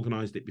parents have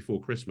organized it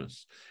before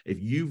Christmas.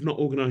 If you've not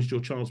organized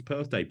your child's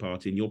birthday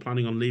party and you're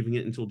planning on leaving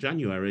it until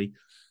January,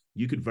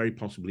 you could very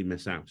possibly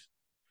miss out.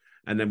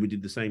 And then we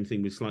did the same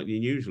thing with Slightly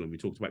Unusual, and we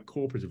talked about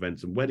corporate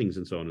events and weddings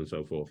and so on and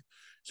so forth.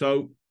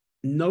 So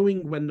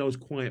knowing when those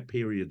quiet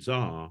periods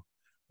are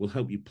will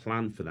help you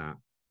plan for that.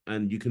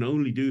 And you can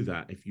only do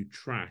that if you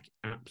track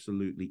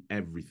absolutely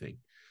everything.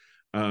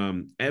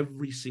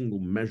 Every single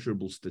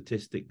measurable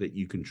statistic that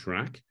you can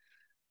track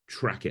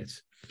it.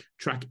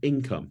 Track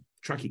income,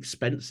 track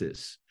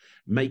expenses.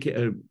 Make it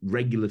a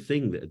regular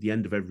thing that at the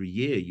end of every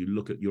year, you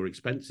look at your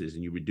expenses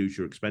and you reduce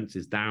your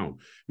expenses down.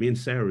 Me and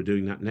Sarah are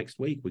doing that next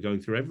week. We're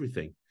going through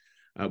everything.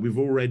 We've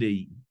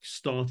already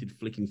started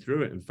flicking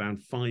through it and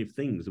found 5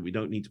 things that we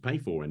don't need to pay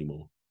for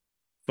anymore.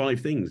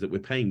 5 things that we're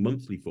paying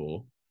monthly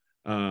for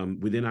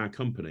within our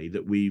company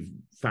that we've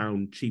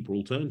found cheaper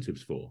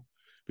alternatives for.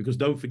 Because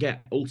don't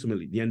forget,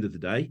 ultimately, at the end of the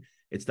day,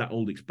 it's that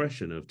old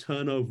expression of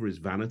turnover is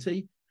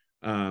vanity,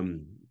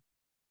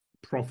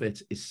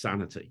 profit is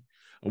sanity.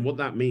 And what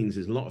that means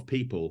is a lot of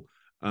people,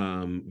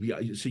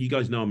 so you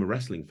guys know I'm a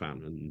wrestling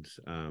fan,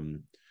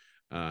 and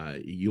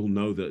you'll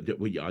know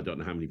that I don't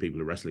know how many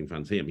people are wrestling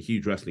fans here. I'm a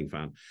huge wrestling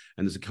fan.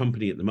 And there's a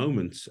company at the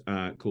moment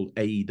called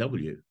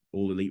AEW,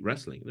 All Elite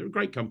Wrestling. They're a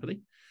great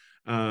company.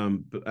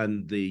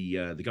 And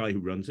the guy who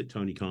runs it,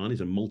 Tony Khan,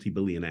 is a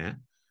multi-billionaire.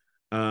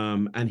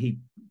 And he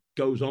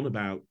goes on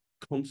about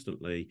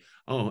constantly,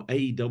 oh,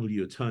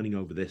 AEW are turning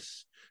over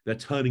this. They're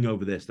turning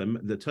over this.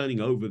 They're turning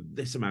over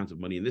this amount of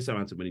money and this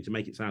amount of money to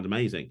make it sound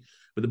amazing.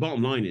 But the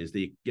bottom line is,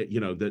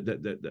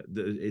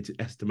 it's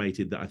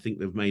estimated that I think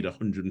they've made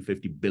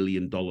 $150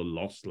 billion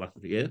loss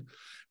last year,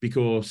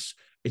 because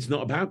it's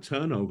not about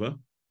turnover.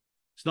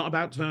 It's not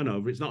about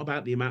turnover. It's not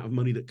about the amount of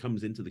money that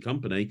comes into the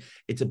company.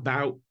 It's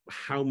about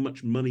how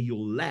much money you're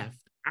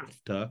left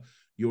after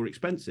your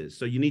expenses.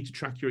 So you need to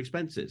track your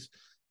expenses.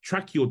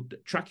 Track your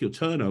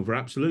turnover,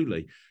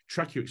 absolutely.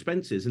 Track your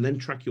expenses, and then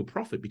track your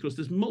profit, because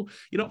there's more.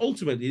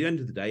 Ultimately, at the end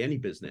of the day, any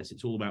business,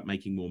 it's all about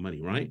making more money,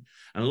 right?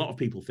 And a lot of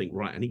people think,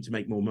 right, I need to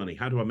make more money.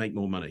 How do I make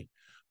more money?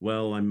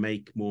 Well, I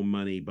make more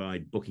money by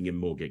booking in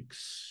more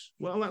gigs.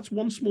 Well, that's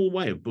one small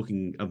way of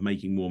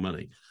making more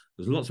money.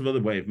 There's lots of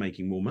other ways of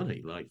making more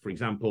money. Like, for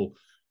example,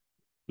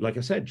 like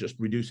I said, just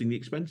reducing the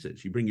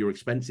expenses. You bring your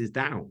expenses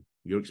down.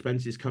 Your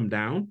expenses come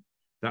down.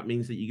 That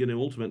means that you're going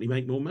to ultimately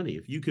make more money.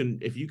 If you can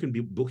be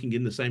booking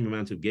in the same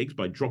amount of gigs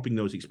by dropping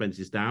those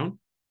expenses down,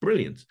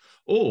 brilliant.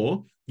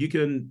 Or you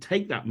can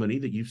take that money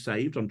that you've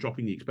saved on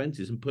dropping the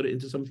expenses and put it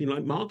into something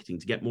like marketing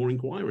to get more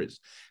inquiries.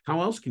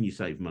 How else can you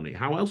save money?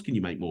 How else can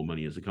you make more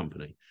money as a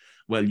company?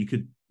 Well, you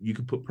could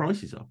put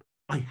prices up.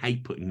 I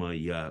hate putting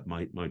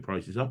my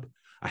prices up.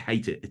 I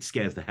hate it. It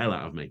scares the hell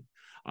out of me.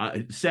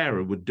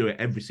 Sarah would do it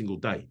every single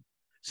day.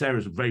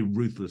 Sarah's very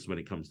ruthless when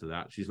it comes to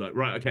that. She's like,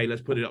 right, okay,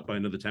 let's put it up by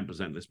another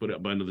 10%. Let's put it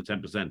up by another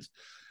 10%.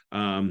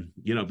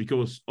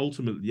 Because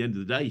ultimately, at the end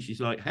of the day,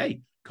 she's like,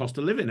 hey, cost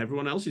of living,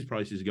 everyone else's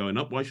prices are going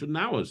up. Why shouldn't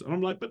ours? And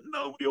I'm like, but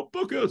nobody will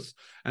book us.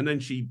 And then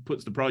she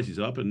puts the prices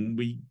up, and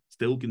we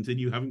still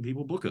continue having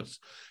people book us.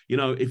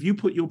 If you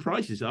put your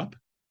prices up,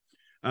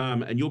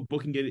 and you're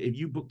booking it, if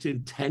you booked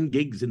in 10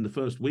 gigs in the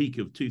first week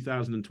of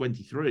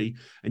 2023,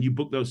 and you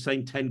book those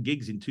same 10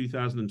 gigs in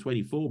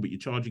 2024, but you're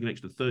charging an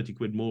extra 30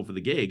 quid more for the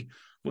gig,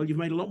 well, you've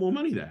made a lot more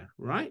money there,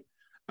 right?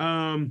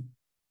 Hey,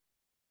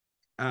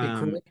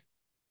 Craig,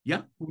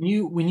 yeah.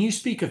 when you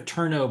speak of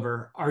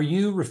turnover, are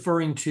you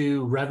referring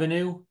to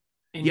revenue?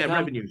 Yeah,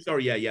 revenue.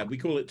 Sorry, yeah. We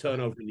call it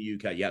turnover in the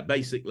UK. Yeah,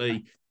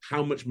 basically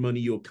how much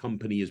money your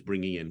company is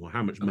bringing in, or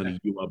how much money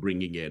you are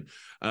bringing in.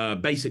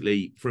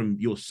 Basically, from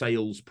your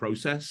sales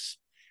process,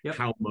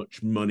 how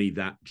much money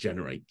that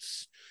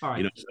generates. All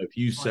right. So if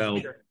you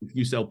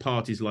sell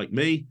parties like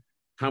me,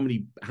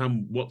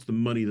 what's the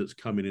money that's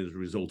coming in as a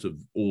result of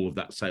all of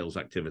that sales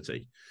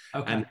activity?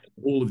 Okay. And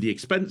all of the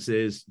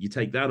expenses, you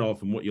take that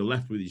off, and what you're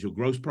left with is your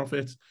gross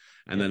profit.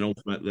 And then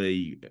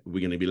ultimately,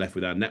 we're going to be left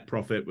with our net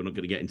profit. We're not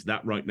going to get into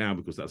that right now,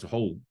 because that's a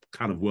whole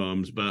can of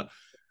worms. But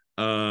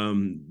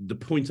the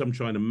point I'm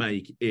trying to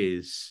make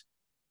is,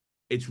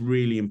 it's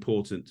really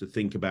important to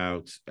think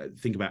about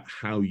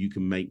how you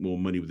can make more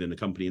money within the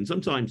company. And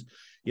sometimes,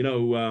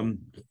 I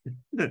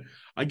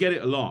get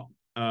it a lot.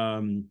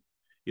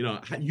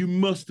 You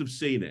must have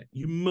seen it.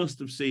 You must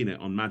have seen it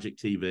on Magic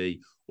TV,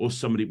 or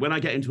somebody. When I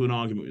get into an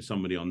argument with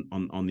somebody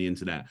on the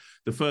internet,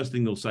 the first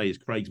thing they'll say is,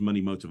 Craig's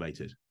money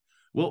motivated.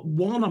 Well,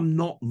 one, I'm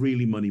not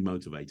really money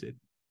motivated,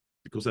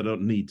 because I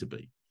don't need to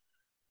be.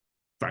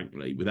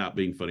 Frankly, without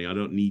being funny, I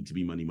don't need to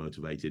be money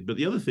motivated. But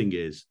the other thing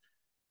is,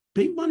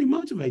 being money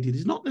motivated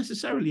is not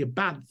necessarily a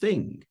bad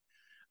thing.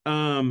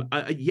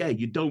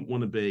 You don't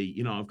want to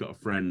be. I've got a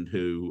friend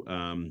who,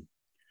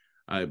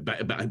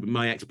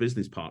 my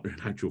ex-business partner,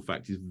 in actual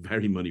fact, is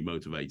very money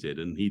motivated,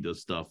 and he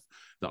does stuff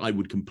that I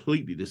would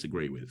completely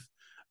disagree with.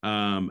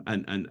 I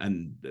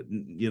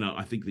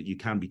think that you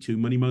can be too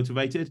money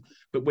motivated,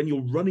 but when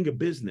you're running a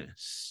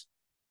business,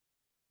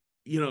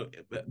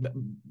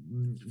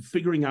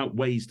 figuring out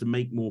ways to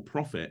make more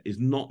profit is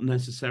not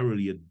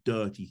necessarily a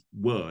dirty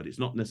word. It's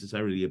not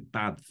necessarily a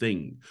bad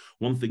thing.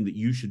 One thing that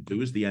you should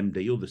do as the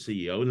MD or the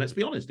CEO, and let's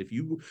be honest, if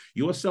you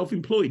are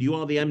self-employed, you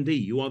are the MD,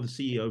 you are the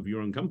CEO of your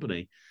own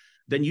company,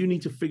 then you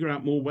need to figure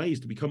out more ways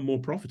to become more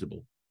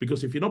profitable.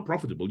 Because if you're not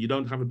profitable, you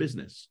don't have a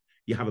business.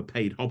 You have a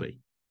paid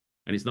hobby,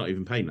 and it's not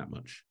even paying that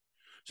much.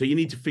 So you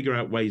need to figure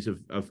out ways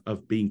of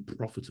being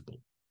profitable.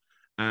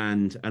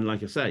 And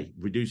like I say,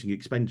 reducing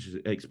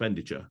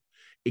expenditure,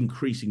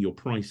 increasing your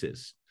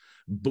prices,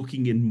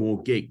 booking in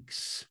more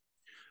gigs,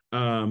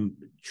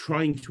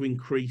 trying to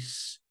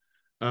increase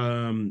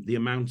the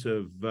amount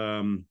of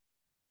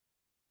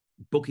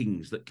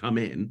bookings that come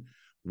in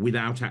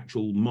without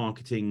actual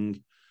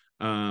marketing,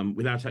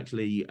 without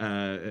actually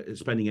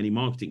spending any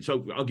marketing.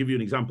 So I'll give you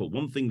an example.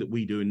 One thing that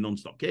we do in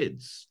Nonstop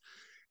Kids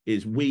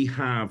is we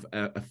have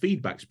a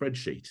feedback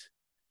spreadsheet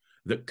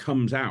that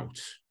comes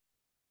out.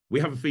 We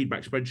have a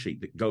feedback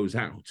spreadsheet that goes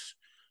out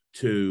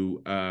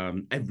to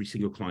every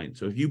single client.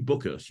 So if you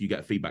book us, you get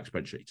a feedback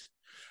spreadsheet,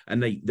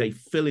 and they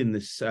fill in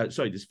this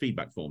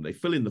feedback form. They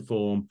fill in the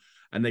form,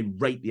 and they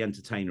rate the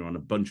entertainer on a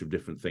bunch of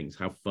different things.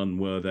 How fun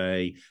were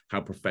they? How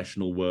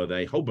professional were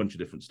they? A whole bunch of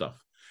different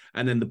stuff.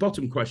 And then the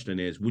bottom question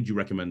is, would you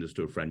recommend us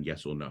to a friend?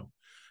 Yes or no?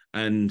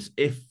 And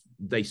if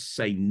they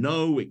say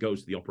no, it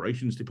goes to the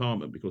operations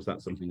department, because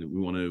that's something that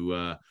we want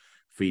to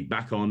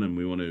feedback on, and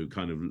we want to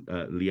kind of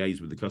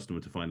liaise with the customer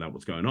to find out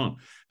what's going on.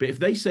 But if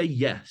they say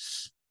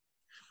yes,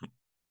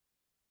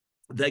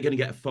 they're going to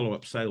get a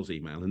follow-up sales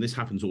email, and this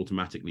happens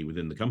automatically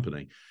within the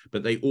company,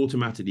 but they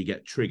automatically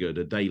get triggered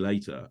a day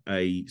later,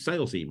 a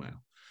sales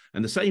email.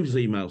 And the sales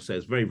email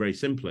says very, very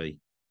simply,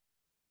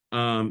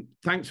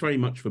 thanks very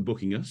much for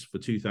booking us for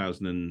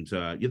 2000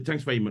 and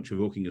thanks very much for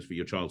booking us for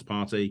your child's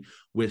party.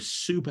 We're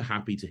super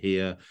happy to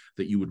hear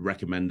that you would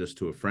recommend us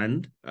to a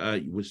friend.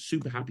 We're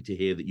super happy to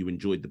hear that you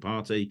enjoyed the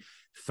party.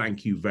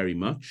 Thank you very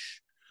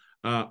much.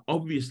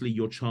 Obviously,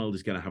 your child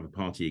is going to have a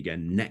party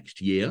again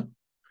next year.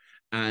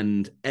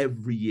 And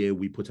every year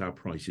we put our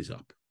prices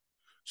up.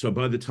 So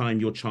by the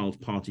time your child's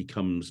party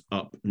comes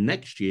up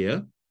next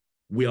year,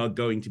 we are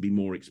going to be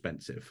more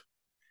expensive.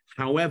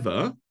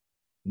 However,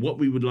 what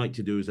we would like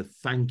to do as a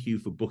thank you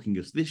for booking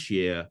us this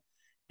year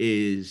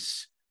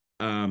is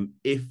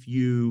if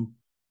you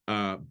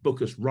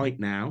book us right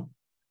now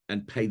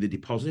and pay the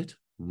deposit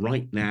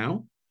right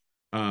now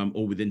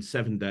or within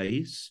 7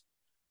 days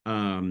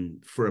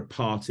for a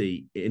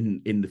party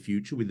in the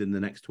future within the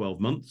next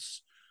 12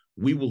 months,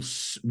 we will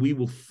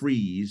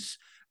freeze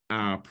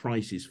our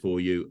prices for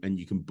you, and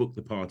you can book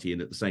the party in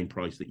at the same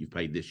price that you've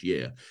paid this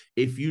year.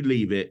 If you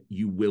leave it,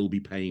 you will be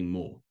paying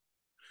more.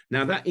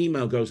 Now, that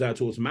email goes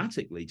out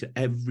automatically to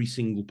every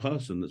single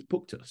person that's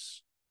booked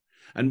us.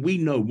 And we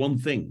know one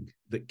thing,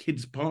 that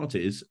kids'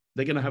 parties,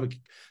 that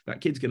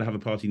kid's going to have a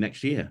party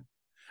next year.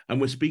 And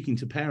we're speaking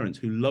to parents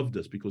who loved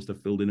us because they've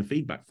filled in a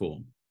feedback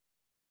form.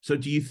 So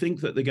do you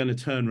think that they're going to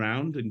turn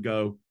around and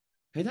go,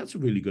 hey, that's a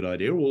really good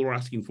idea. All we're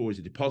asking for is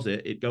a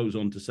deposit. It goes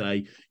on to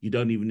say, you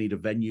don't even need a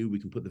venue. We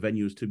can put the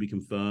venue as to be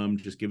confirmed.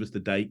 Just give us the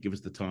date, give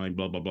us the time,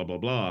 blah, blah, blah, blah,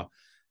 blah.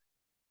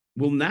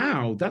 Well,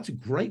 now that's a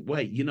great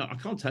way. You know, I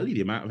can't tell you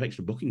the amount of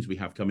extra bookings we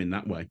have come in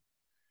that way.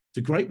 It's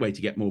a great way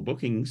to get more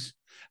bookings.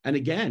 And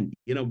again,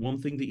 you know, one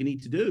thing that you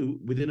need to do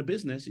within a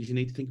business is you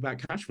need to think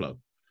about cash flow.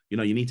 You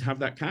know, you need to have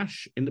that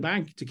cash in the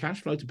bank to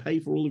cash flow to pay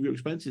for all of your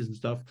expenses and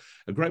stuff.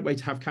 A great way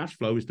to have cash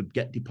flow is to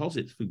get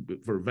deposits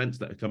for events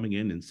that are coming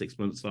in 6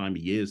 months' time, a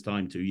year's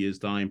time, 2 years'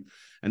 time.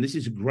 And this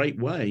is a great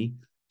way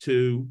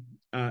to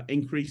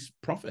increase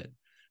profit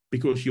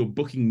because you're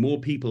booking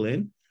more people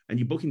in, and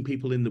you're booking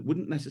people in that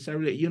wouldn't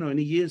necessarily, you know, in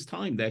a year's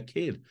time, their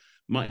kid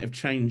might have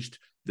changed,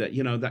 that,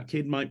 you know, that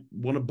kid might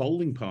want a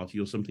bowling party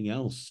or something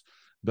else.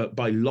 But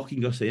by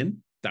locking us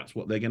in, that's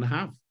what they're going to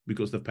have,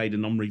 because they've paid a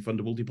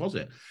non-refundable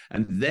deposit.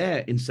 And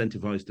they're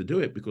incentivized to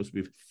do it because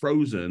we've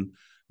frozen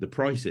the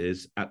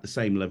prices at the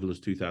same level as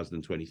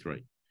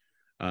 2023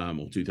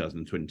 or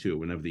 2022, or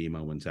whenever the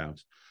email went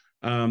out.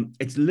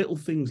 It's little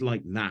things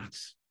like that.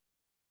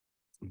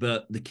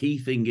 But the key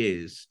thing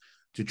is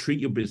to treat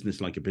your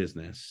business like a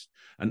business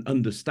and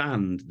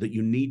understand that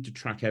you need to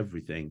track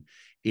everything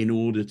in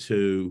order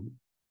to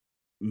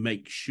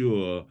make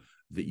sure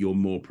that you're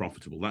more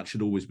profitable. That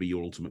should always be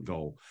your ultimate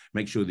goal.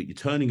 Make sure that you're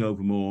turning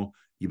over more,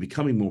 you're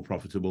becoming more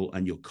profitable,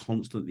 and you're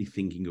constantly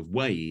thinking of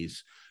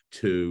ways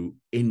to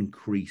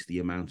increase the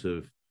amount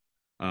of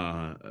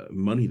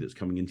money that's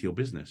coming into your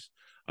business.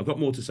 I've got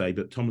more to say,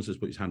 but Thomas has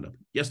put his hand up.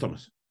 Yes,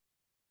 Thomas.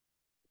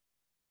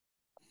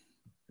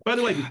 By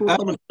the way, before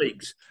Thomas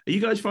speaks, are you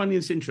guys finding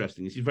this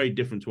interesting? This is very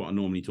different to what I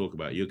normally talk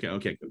about. You okay?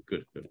 Okay,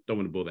 good. Don't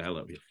want to bore the hell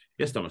out of you.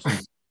 Yes, Thomas.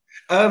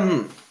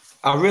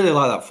 I really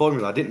like that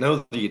formula. I didn't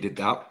know that you did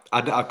that.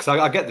 Because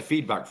I get the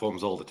feedback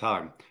forms all the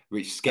time,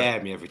 which scare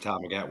me every time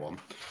I get one.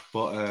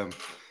 But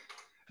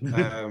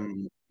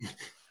no.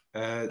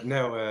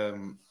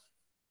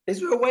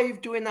 Is there a way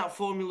of doing that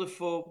formula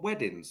for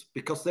weddings?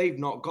 Because they've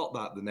not got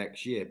that the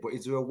next year. But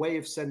is there a way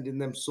of sending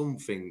them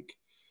something?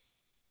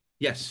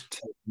 Yes.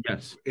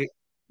 Yes.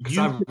 Because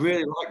I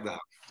really like that.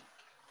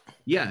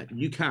 Yeah,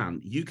 you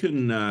can. You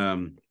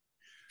can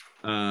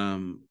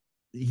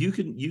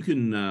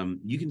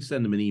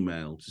send them an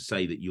email to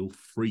say that you'll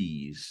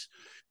freeze.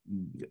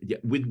 Yeah,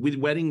 with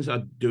weddings,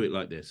 I'd do it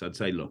like this. I'd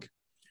say, look,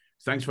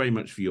 thanks very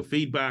much for your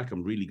feedback.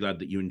 I'm really glad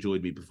that you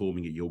enjoyed me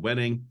performing at your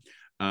wedding.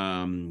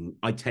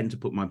 I tend to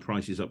put my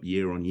prices up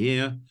year on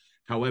year.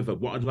 However,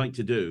 what I'd like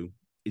to do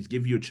is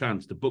give you a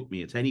chance to book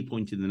me at any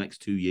point in the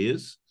next 2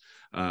 years.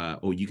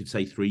 Or you could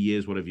say 3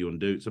 years, whatever you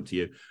want to do. It's up to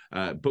you.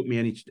 Book me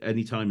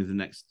any time in the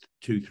next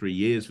 2-3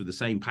 years for the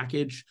same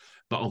package,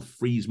 but I'll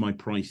freeze my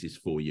prices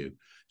for you.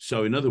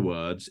 So in other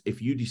words,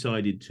 if you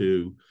decided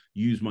to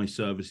use my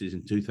services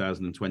in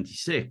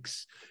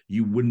 2026,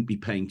 you wouldn't be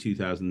paying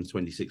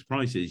 2026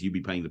 prices. You'd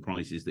be paying the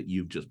prices that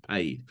you've just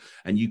paid.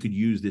 And you could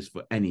use this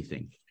for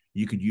anything.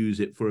 You could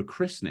use it for a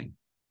christening.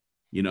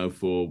 You know,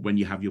 for when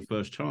you have your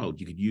first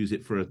child. You could use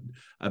it for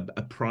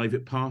a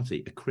private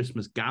party, a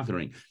Christmas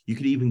gathering. You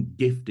could even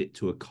gift it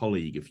to a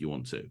colleague if you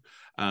want to,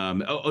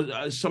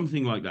 or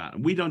something like that.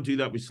 And we don't do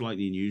that with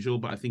Slightly Unusual,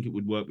 but I think it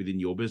would work within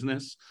your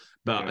business.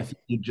 But I think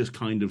you just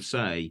kind of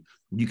say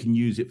you can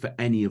use it for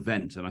any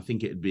event. And I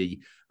think it'd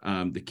be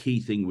the key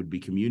thing would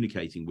be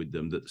communicating with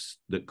them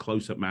that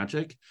Close-Up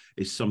Magic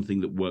is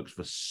something that works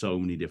for so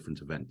many different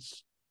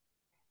events.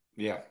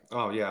 Yeah.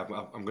 Oh, yeah.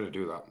 I'm going to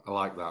do that. I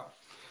like that.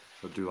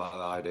 I do like that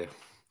idea.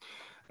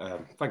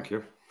 Thank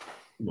you.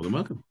 More than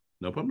welcome.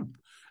 No problem.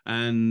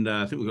 And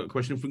I think we've got a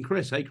question from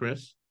Chris. Hey,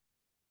 Chris.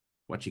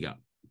 What you got?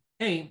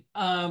 Hey,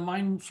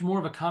 mine's more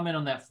of a comment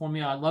on that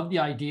formula. I love the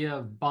idea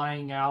of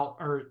buying out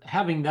or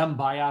having them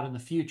buy out in the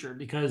future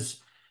because,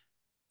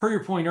 per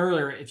your point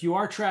earlier, if you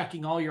are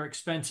tracking all your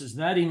expenses,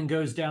 and that even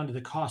goes down to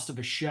the cost of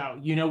a show,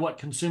 you know what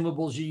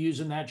consumables you use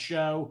in that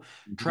show,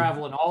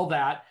 travel, and all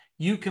that,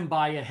 you can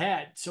buy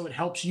ahead. So it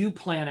helps you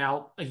plan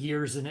out a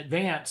year's in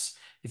advance.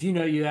 If you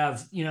know you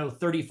have,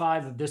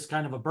 35 of this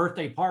kind of a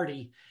birthday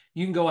party,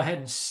 you can go ahead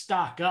and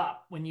stock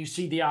up when you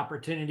see the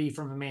opportunity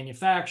from a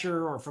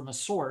manufacturer or from a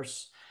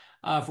source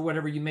for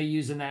whatever you may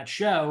use in that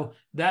show.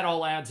 That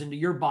all adds into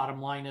your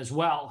bottom line as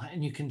well.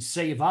 And you can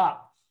save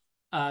up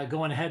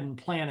going ahead and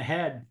plan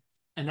ahead.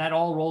 And that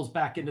all rolls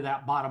back into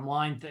that bottom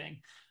line thing.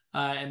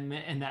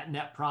 And that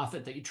net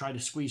profit that you try to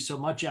squeeze so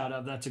much out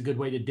of, that's a good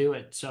way to do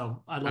it.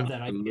 So I love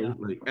that idea.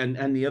 Absolutely.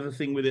 And the other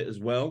thing with it as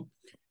well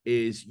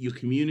is you're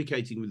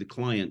communicating with the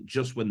client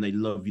just when they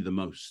love you the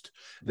most.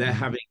 They're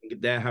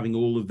having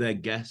all of their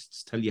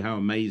guests tell you how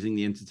amazing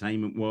the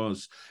entertainment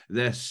was.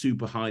 They're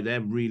super high. They're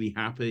really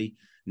happy.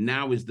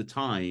 Now is the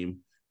time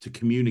to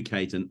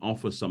communicate and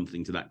offer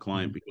something to that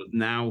client, because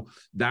now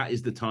that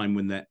is the time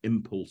when their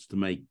impulse to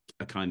make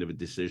a kind of a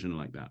decision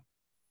like that.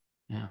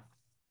 Yeah.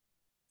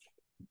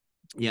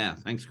 Yeah.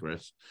 Thanks,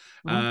 Chris.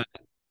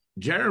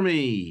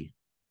 Jeremy.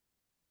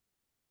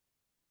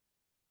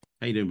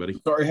 How you doing, buddy?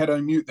 Sorry, I had to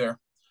unmute there.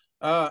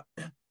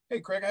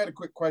 Hey, Craig, I had a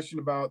quick question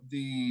about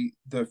the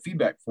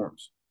feedback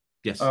forms.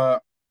 Yes.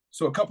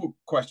 So a couple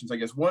questions, I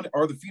guess. One,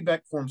 are the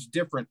feedback forms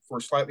different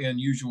for Slightly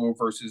Unusual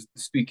versus the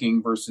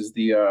speaking versus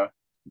the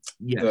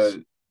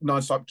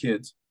Nonstop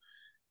Kids?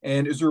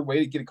 And is there a way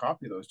to get a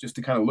copy of those just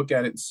to kind of look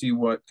at it and see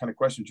what kind of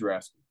questions you're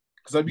asking?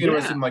 Because I'd be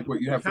interested in like what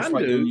you have for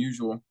Slightly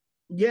Unusual.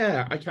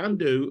 Yeah, I can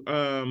do.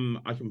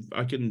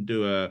 I can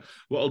do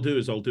what I'll do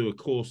is I'll do a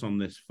course on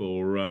this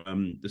for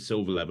the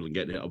silver level and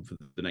get it up for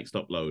the next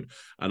upload,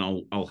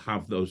 and I'll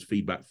have those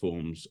feedback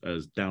forms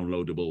as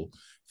downloadable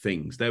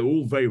things. They're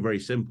all very, very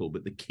simple,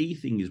 but the key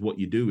thing is what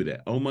you do with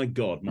it. Oh my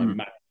God, my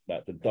Mac's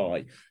about to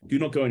die. Do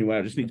not go anywhere.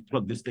 I just need to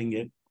plug this thing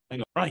in. Hang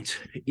on. Right.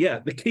 Yeah,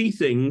 the key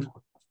thing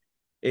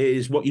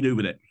is what you do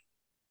with it.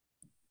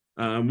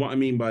 What I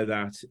mean by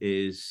that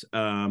is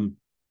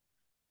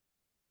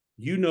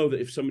you know that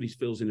if somebody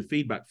fills in a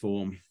feedback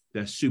form,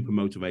 they're super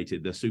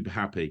motivated, they're super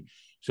happy.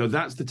 So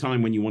that's the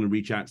time when you want to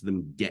reach out to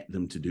them, get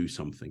them to do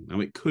something. Now,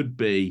 it could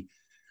be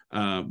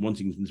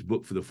wanting them to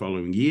book for the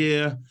following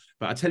year,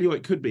 but I tell you what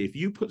it could be. If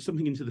you put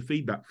something into the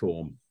feedback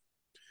form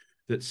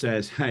that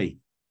says, hey,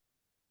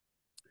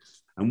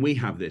 and we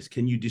have this,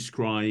 can you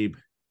describe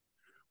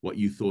what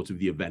you thought of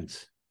the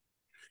event?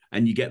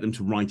 And you get them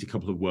to write a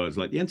couple of words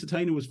like the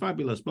entertainer was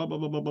fabulous, blah, blah,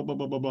 blah, blah, blah,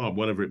 blah, blah, blah,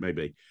 whatever it may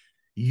be.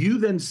 You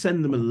then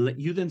send them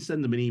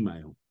an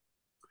email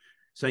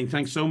saying,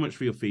 thanks so much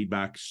for your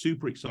feedback.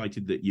 Super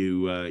excited that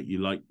you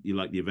like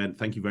the event.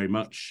 Thank you very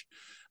much.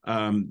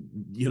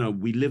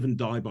 We live and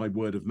die by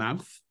word of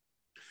mouth,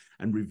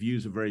 and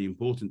reviews are very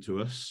important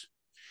to us.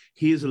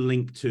 Here's a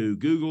link to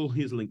Google.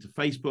 Here's a link to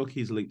Facebook.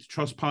 Here's a link to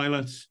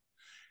Trustpilot.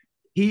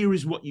 Here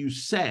is what you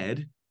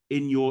said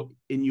in your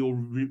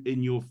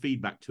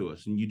feedback to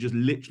us, and you just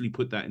literally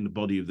put that in the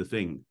body of the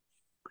thing.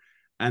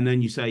 And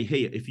then you say,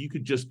 hey, if you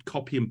could just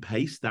copy and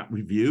paste that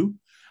review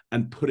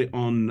and put it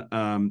on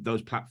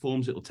those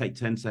platforms, it'll take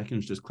 10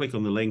 seconds. Just click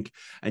on the link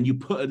and you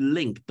put a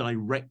link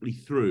directly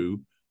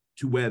through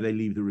to where they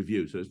leave the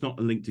review. So it's not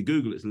a link to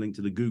Google, it's a link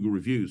to the Google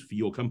reviews for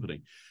your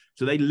company.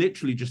 So they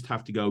literally just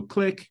have to go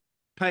click,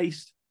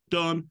 paste,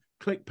 done,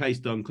 click,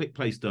 paste, done, click,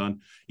 paste,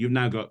 done. You've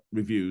now got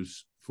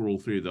reviews for all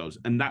three of those.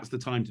 And that's the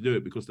time to do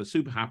it because they're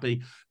super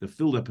happy. They've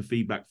filled up a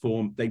feedback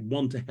form. They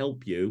want to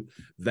help you.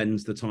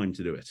 Then's the time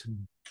to do it.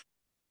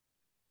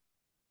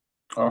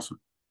 Awesome.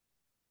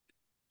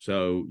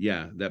 So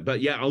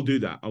I'll do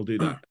that. I'll do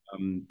that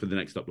for the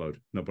next upload.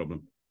 No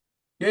problem.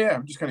 Yeah.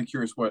 I'm just kind of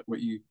curious what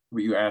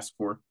you asked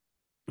for.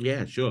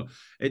 Yeah, sure.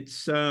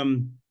 It's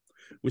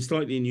with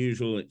Slightly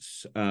Unusual.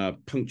 It's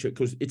puncture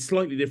because it's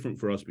slightly different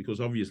for us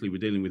because obviously we're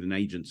dealing with an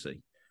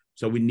agency.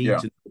 So we need to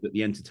know that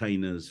the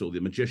entertainers or the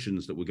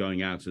magicians that were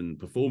going out and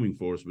performing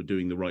for us were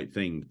doing the right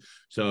thing.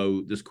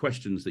 So there's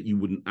questions that you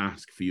wouldn't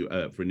ask for you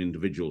for an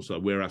individual. So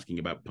we're asking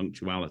about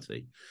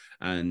punctuality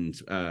and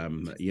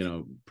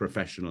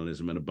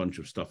professionalism and a bunch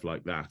of stuff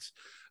like that,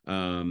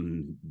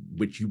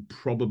 which you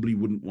probably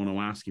wouldn't want to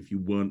ask if you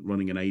weren't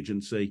running an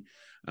agency.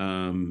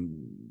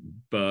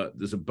 But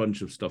there's a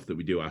bunch of stuff that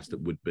we do ask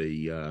that would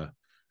be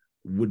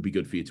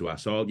good for you to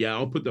ask. So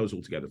I'll put those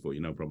all together for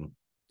you. No problem.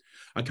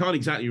 I can't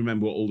exactly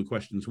remember what all the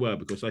questions were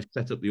because I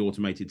set up the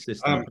automated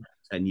system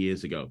 10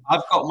 years ago.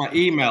 I've got my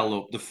email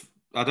up.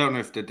 I don't know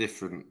if they're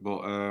different,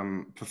 but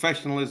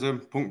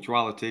professionalism,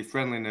 punctuality,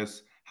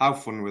 friendliness, how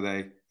fun were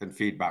they, and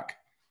feedback.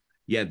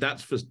 Yeah,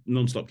 that's for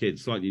Nonstop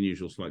Kids. Slightly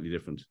Unusual, slightly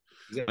different.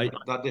 Is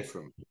that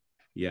different?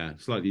 Yeah,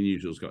 Slightly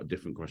Unusual's got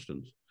different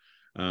questions.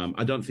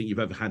 I don't think you've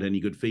ever had any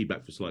good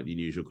feedback for Slightly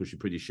Unusual because you're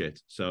pretty shit.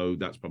 So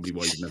that's probably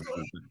why you've never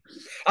done that.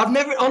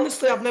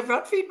 I've never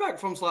had feedback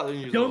from Slightly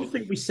Unusual. I don't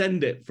think we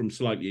send it from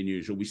Slightly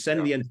Unusual. We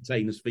send the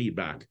entertainers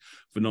feedback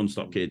for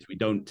Nonstop Kids. We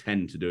don't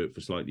tend to do it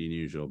for Slightly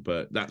Unusual,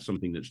 but that's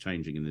something that's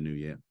changing in the new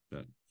year.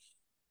 But,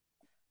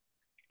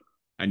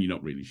 and you're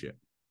not really shit.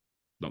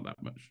 Not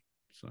that much.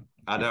 So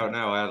I don't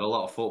know. I had a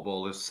lot of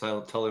footballers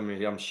telling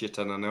me I'm shit,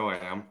 and I know I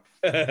am.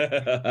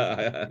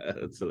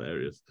 That's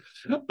hilarious.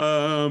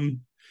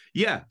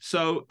 Yeah.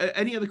 So,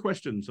 any other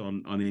questions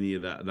on any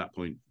of that at that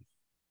point?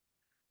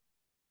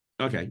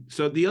 Okay.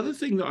 So the other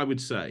thing that I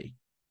would say,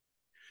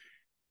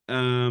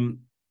 and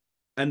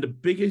the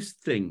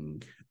biggest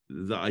thing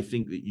that I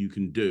think that you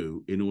can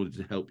do in order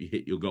to help you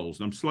hit your goals,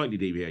 and I'm slightly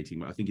deviating,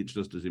 but I think it's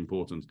just as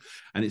important.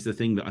 And it's the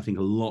thing that I think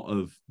a lot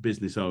of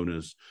business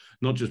owners,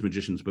 not just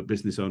magicians, but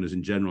business owners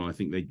in general, I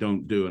think they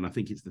don't do. And I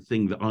think it's the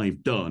thing that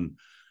I've done.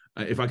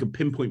 If I could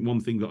pinpoint one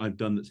thing that I've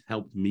done that's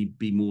helped me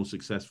be more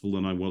successful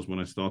than I was when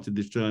I started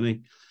this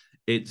journey,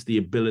 it's the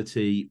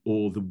ability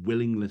or the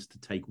willingness to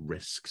take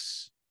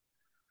risks.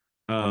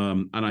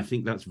 And I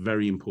think that's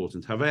very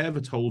important. Have I ever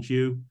told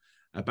you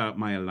about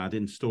my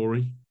Aladdin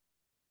story?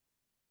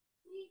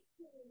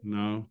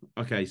 No.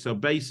 Okay. So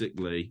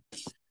basically,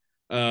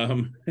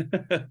 so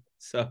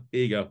here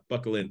you go.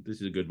 Buckle in. This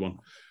is a good one.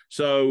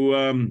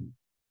 So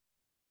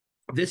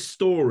this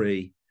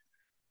story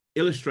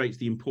illustrates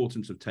the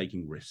importance of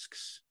taking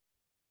risks.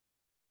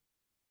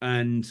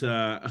 And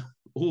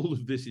all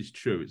of this is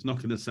true. It's not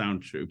going to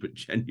sound true, but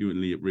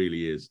genuinely it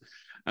really is.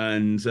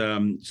 And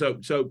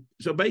so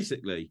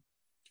basically,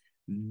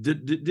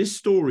 this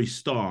story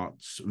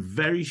starts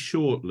very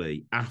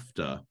shortly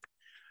after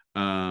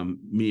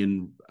me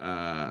and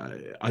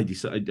I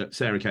decided,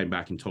 Sarah came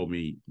back and told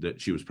me that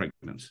she was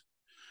pregnant.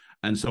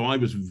 And so I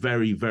was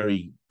very,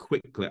 very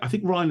quickly, I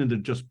think Ryan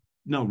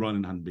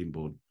hadn't been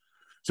born.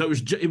 So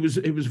it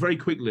was very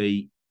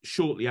quickly,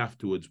 shortly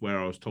afterwards, where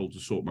I was told to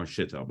sort my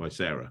shit out by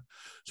Sarah.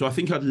 So I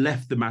think I'd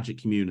left the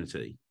magic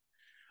community.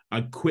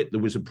 I quit the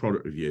Wizard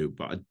Product Review,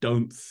 but I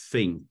don't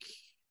think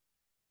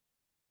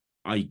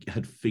I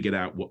had figured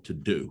out what to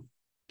do.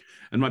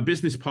 And my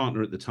business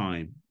partner at the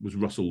time was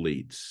Russell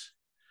Leeds,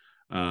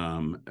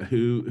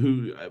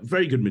 who a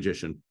very good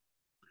magician.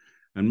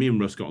 And me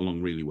and Russ got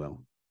along really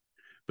well.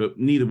 But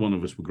neither one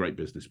of us were great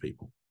business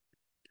people.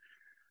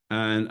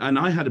 And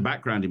I had a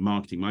background in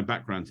marketing. My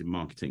background's in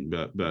marketing,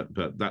 but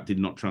that did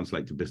not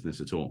translate to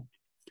business at all.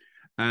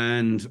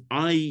 And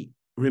I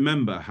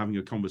remember having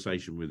a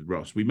conversation with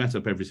Russ. We met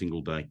up every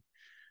single day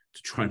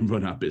to try and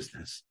run our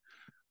business.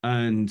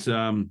 And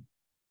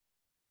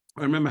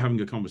I remember having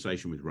a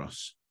conversation with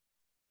Russ.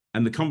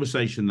 And the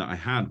conversation that I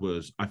had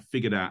was, I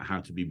figured out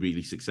how to be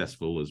really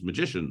successful as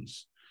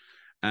magicians.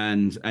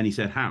 And he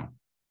said, how?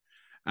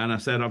 And I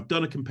said, I've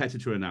done a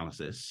competitor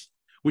analysis,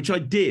 which I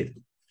did.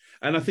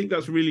 And I think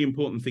that's a really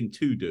important thing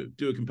to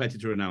do a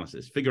competitor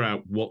analysis, figure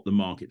out what the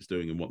market's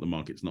doing and what the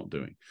market's not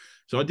doing.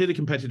 So I did a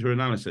competitor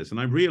analysis,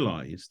 and I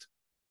realized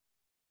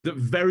that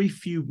very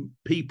few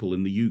people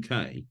in the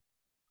UK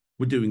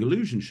were doing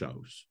illusion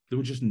shows. There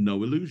were just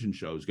no illusion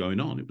shows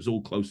going on. It was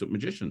all close-up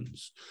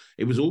magicians.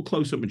 It was all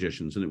close-up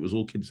magicians, and it was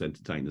all kids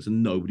entertainers,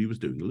 and nobody was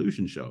doing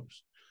illusion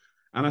shows.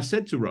 And I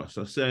said to Russ,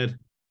 I said,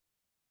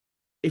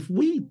 if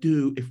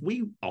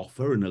we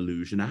offer an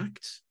illusion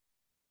act,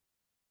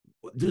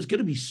 there's going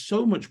to be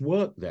so much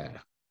work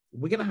there.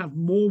 We're going to have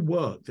more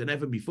work than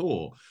ever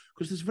before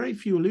because there's very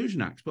few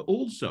illusion acts. But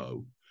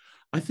also,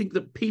 I think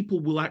that people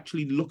will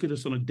actually look at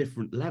us on a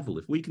different level.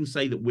 If we can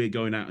say that we're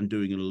going out and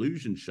doing an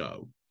illusion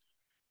show,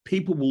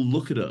 people will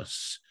look at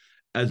us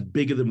as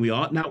bigger than we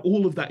are. Now,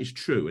 all of that is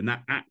true, and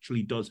that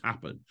actually does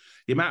happen.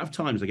 The amount of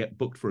times I get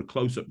booked for a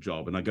close-up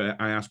job, and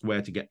I ask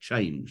where to get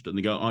changed, and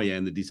they go, oh, yeah,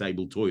 in the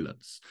disabled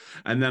toilets.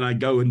 And then I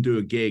go and do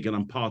a gig, and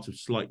I'm part of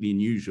Slightly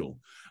Unusual.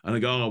 And I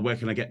go, oh, where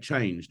can I get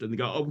changed? And they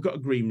go, oh, we've got a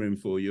green room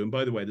for you. And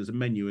by the way, there's a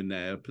menu in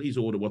there. Please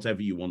order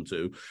whatever you want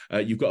to.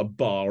 You've got a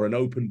bar, an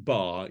open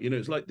bar. You know,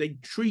 it's like they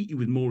treat you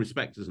with more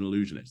respect as an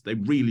illusionist. They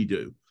really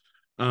do.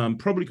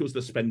 Probably because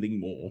they're spending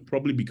more.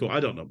 Probably because, I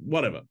don't know,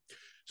 whatever.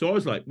 So I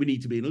was like, we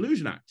need to be an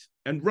illusion act.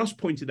 And Russ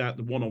pointed out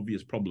the one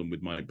obvious problem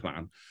with my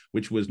plan,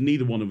 which was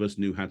neither one of us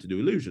knew how to do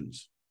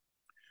illusions.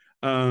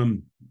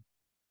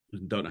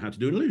 Don't know how to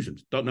do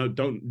illusions.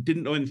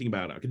 Didn't know anything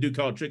about it. I could do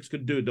card tricks,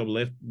 could do a double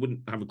lift,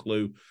 wouldn't have a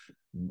clue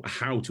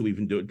how to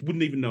even do it.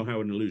 Wouldn't even know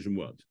how an illusion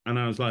worked. And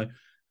I was like,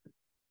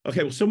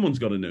 okay, well, someone's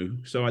got to know.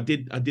 So I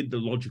did the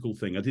logical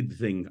thing. I did the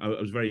thing. I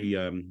was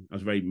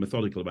very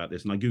methodical about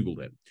this, and I Googled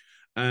it.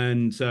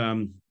 And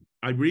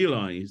I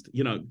realized,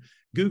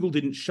 Google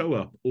didn't show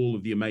up all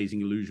of the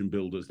amazing illusion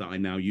builders that I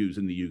now use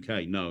in the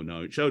UK. No,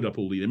 it showed up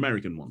all the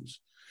American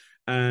ones.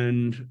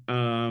 And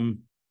I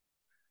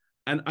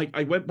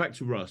went back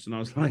to Russ, and I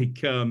was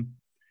like,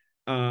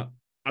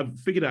 I've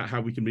figured out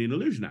how we can be an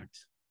illusion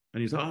act.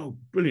 And he's like, oh,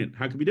 brilliant.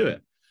 How can we do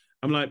it?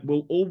 I'm like,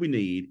 well, all we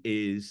need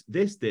is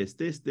this from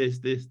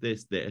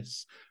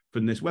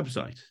this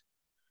website.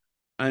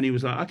 And he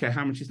was like, okay,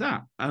 how much is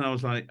that? And I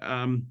was like,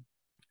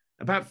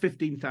 about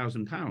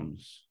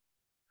 £15,000.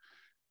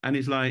 And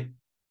he's like,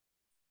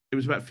 it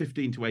was about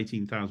 £15,000 to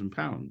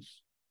 £18,000.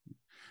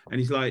 And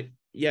he's like,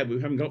 yeah, but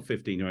we haven't got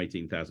 £15,000 or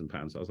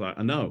 £18,000. I was like,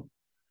 I know.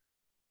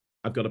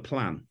 I've got a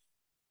plan.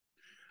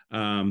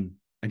 And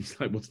he's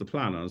like, what's the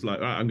plan? I was like,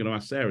 all right, I'm going to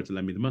ask Sarah to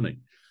lend me the money.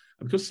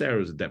 And because Sarah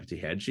was a deputy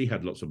head, she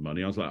had lots of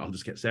money. I was like, I'll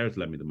just get Sarah to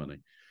lend me the money.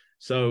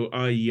 So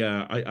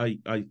I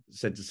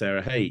said to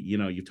Sarah, hey, you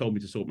know, you've told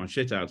me to sort my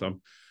shit out.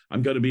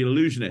 I'm going to be an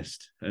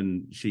illusionist.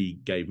 And she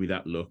gave me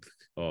that look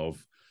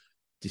of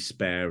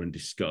despair and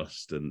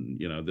disgust, and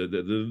you know, the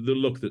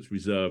look that's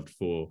reserved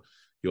for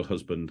your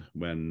husband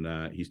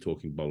when he's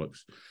talking bollocks.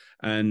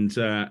 And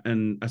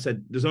I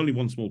said, there's only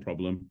one small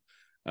problem.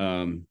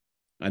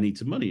 I need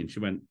some money. And she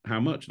went, how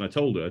much? And I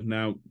told her.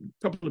 Now, a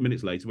couple of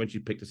minutes later, when she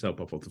picked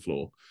herself up off the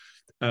floor,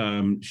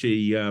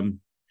 she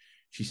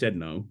said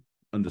no,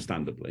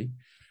 understandably.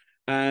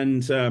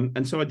 And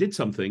so I did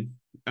something,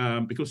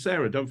 because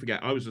Sarah, don't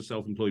forget, I was a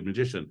self-employed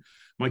magician.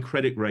 My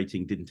credit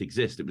rating didn't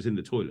exist. It was in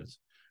the toilet.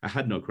 I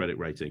had no credit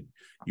rating.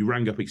 You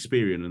rang up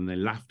Experian and they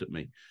laughed at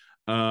me.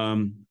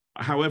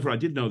 However, I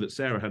did know that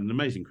Sarah had an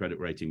amazing credit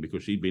rating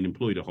because she'd been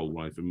employed her whole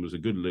life and was a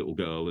good little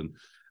girl. And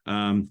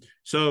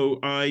so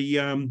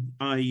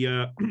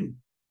I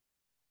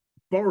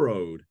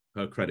borrowed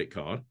her credit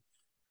card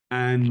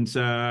and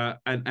put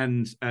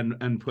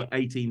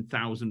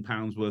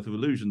 £18,000 worth of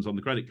illusions on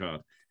the credit card.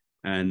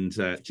 And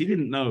she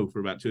didn't know for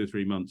about 2 or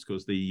 3 months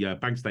because the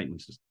bank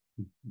statements just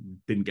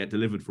didn't get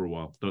delivered for a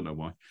while. Don't know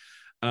why.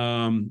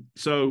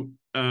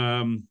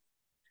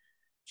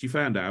 She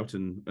found out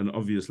and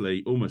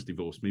obviously almost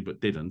divorced me, but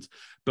didn't.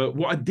 But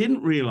what I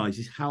didn't realize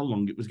is how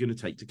long it was going to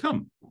take to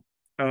come.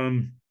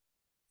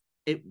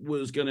 It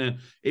was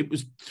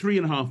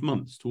 3.5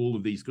 months to all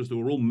of these because they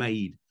were all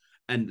made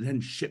and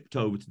then shipped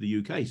over to the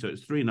UK. So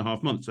it's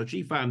 3.5 months. So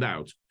she found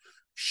out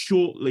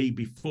shortly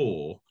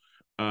before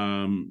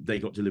they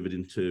got delivered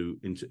into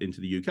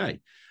the UK.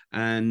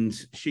 And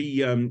she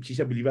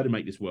said, well, you better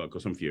make this work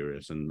because I'm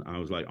furious. And I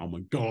was like, oh my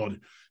God,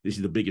 this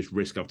is the biggest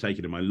risk I've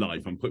taken in my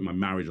life. I'm putting my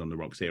marriage on the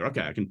rocks here.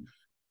 Okay,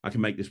 I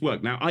can make this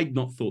work. Now, I'd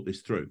not thought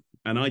this through.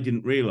 And I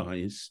didn't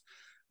realize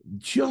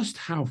just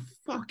how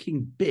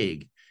fucking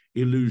big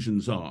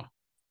illusions are.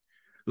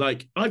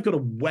 Like, I've got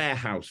a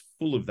warehouse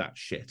full of that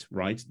shit,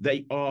 right?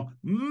 They are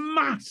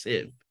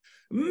massive.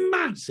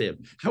 Massive.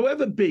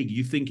 However big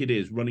you think it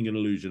is running an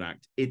illusion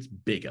act, it's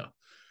bigger.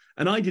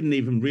 And I didn't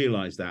even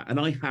realize that. And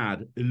I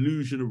had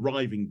illusion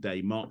arriving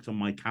day marked on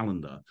my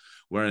calendar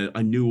where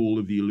I knew all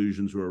of the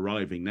illusions were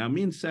arriving. Now,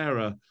 me and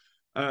Sarah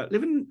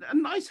live in a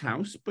nice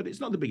house, but it's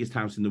not the biggest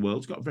house in the world.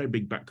 It's got a very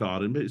big back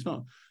garden, but it's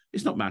not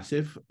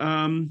massive.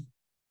 Not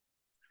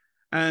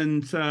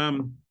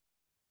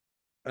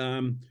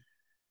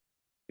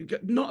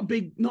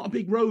a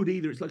big road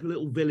either. It's like a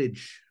little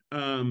village.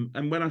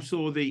 And when I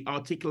saw the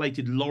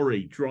articulated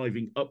lorry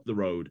driving up the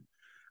road,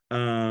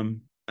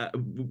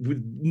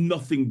 with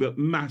nothing but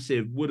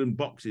massive wooden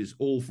boxes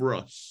all for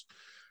us,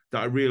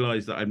 that I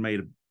realized that I'd made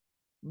a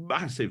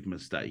massive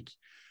mistake.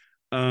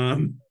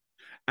 And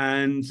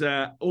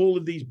all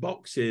of these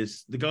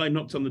boxes, the guy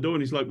knocked on the door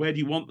and he's like, where do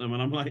you want them?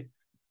 And I'm like,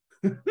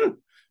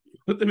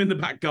 put them in the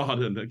back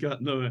garden. I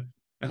got nowhere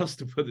else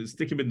to put it,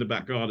 stick them in the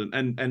back garden.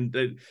 And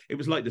it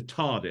was like the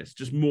TARDIS,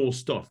 just more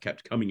stuff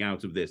kept coming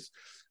out of this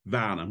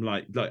van. I'm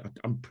like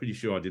I'm pretty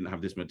sure I didn't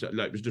have this much.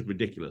 Like, it was just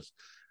ridiculous.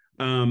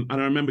 And I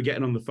remember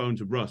getting on the phone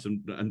to Russ,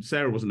 and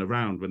Sarah wasn't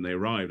around when they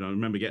arrived. I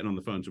remember getting on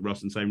the phone to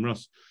Russ and saying,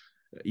 Russ,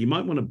 you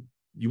might want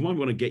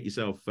to get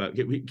yourself,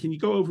 can you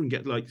go over and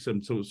get like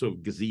some sort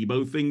of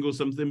gazebo thing or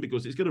something,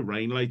 because it's going to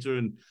rain later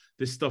and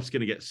this stuff's going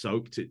to get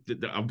soaked.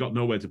 I've got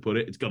nowhere to put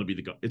it. It's got to be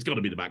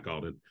the back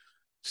garden.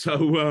 So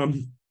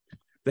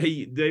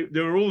they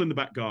were all in the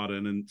back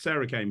garden, and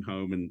Sarah came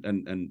home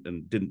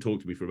and didn't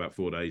talk to me for about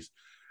 4 days.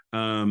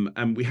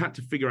 And we had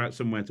to figure out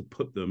somewhere to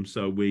put them.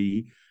 So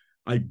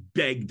I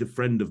begged a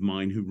friend of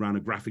mine who ran a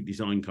graphic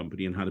design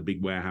company and had a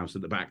big warehouse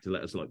at the back to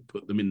let us like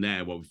put them in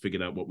there while we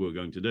figured out what we were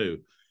going to do.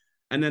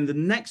 And then the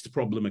next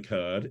problem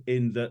occurred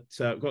in that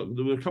there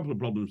were a couple of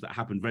problems that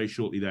happened very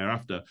shortly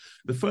thereafter.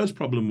 The first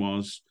problem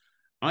was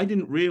I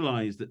didn't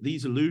realize that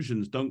these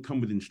illusions don't come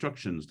with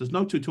instructions. There's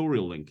no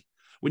tutorial link.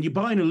 When you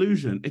buy an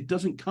illusion, it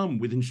doesn't come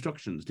with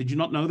instructions. Did you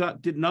not know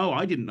that? No,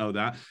 I didn't know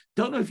that.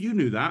 Don't know if you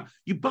knew that.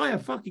 You buy a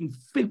fucking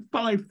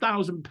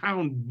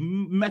 £5,000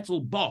 metal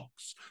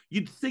box.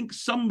 You'd think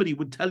somebody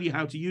would tell you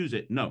how to use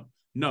it. No.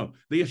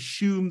 They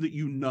assume that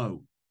you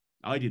know.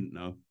 I didn't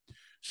know.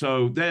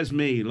 So there's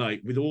me,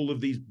 like, with all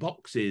of these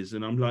boxes,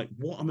 and I'm like,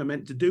 what am I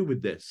meant to do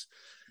with this?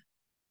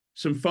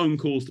 Some phone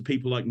calls to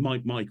people like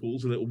Mike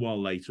Michaels a little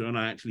while later, and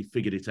I actually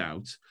figured it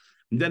out.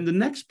 And then the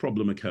next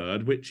problem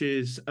occurred, which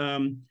is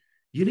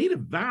you need a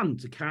van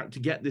to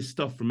get this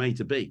stuff from A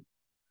to B.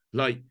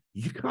 Like,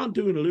 you can't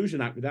do an illusion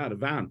act without a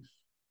van.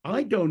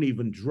 I don't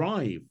even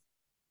drive.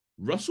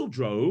 Russell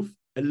drove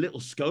a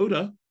little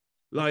Skoda.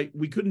 Like,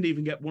 we couldn't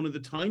even get one of the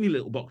tiny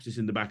little boxes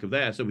in the back of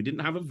there, so we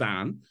didn't have a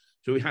van.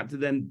 So we had to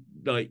then,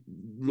 like,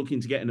 look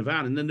into getting a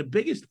van. And then the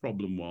biggest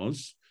problem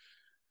was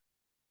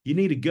you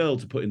need a girl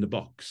to put in the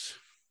box.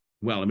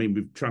 Well, I mean,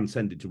 we've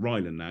transcended to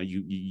Ryland now.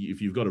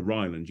 If you've got a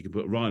Ryland, you can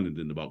put a Ryland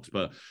in the box.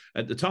 But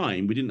at the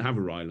time, we didn't have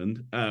a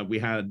Ryland. We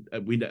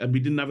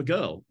didn't have a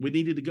girl. We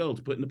needed a girl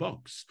to put in the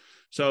box.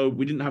 So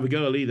we didn't have a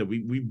girl either.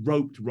 We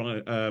roped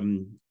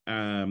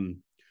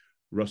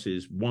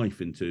Russ's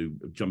wife into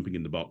jumping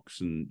in the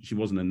box, and she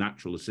wasn't a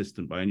natural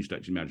assistant by any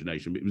stretch of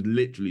imagination, but it was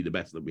literally the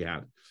best that we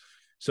had.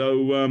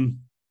 So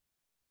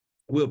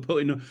we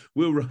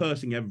were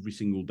rehearsing every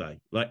single day,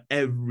 like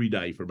every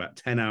day for about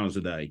 10 hours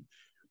a day.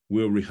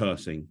 We were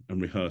rehearsing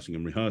and rehearsing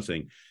and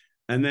rehearsing.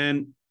 And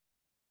then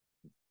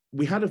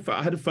I had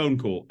a phone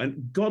call,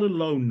 and God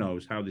alone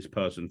knows how this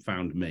person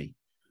found me,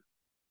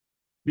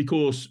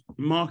 because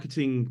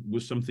marketing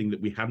was something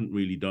that we hadn't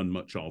really done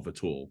much of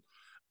at all.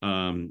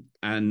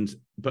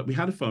 But we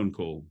had a phone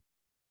call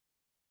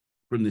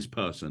from this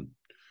person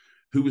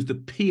who was the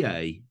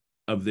PA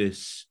of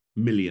this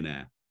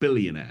billionaire,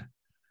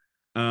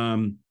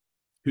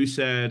 who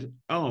said,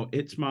 "Oh,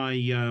 it's my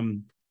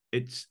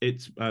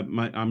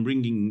I'm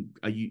ringing.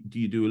 Do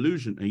you do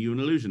illusion? Are you an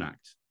illusion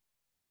act?"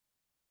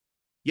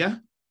 Yeah.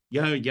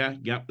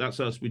 That's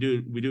us. We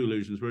do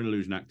illusions. We're an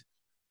illusion act.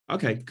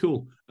 Okay,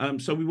 cool.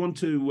 So we want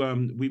to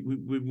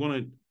we want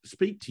to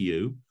speak to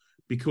you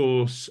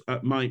because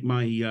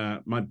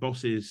my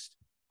boss's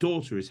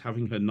daughter is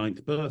having her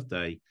 9th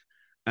birthday,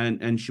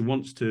 and she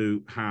wants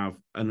to have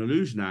an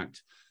illusion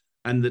act,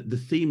 and the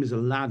theme is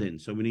Aladdin.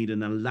 So we need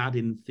an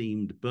Aladdin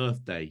themed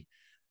birthday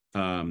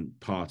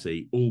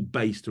party, all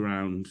based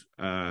around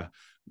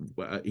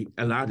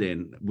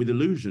Aladdin with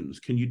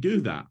illusions. Can you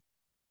do that?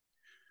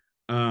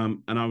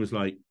 And I was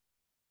like,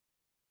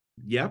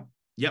 yep,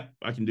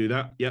 I can do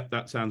that. Yep,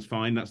 that sounds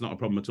fine. That's not a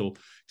problem at all.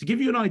 To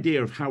give you an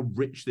idea of how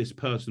rich this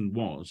person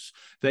was,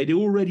 they'd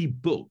already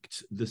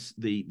booked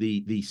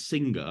the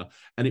singer,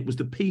 and it was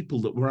the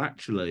people that were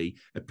actually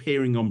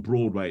appearing on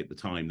Broadway at the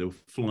time. They were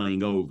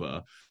flying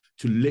over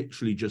to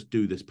literally just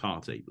do this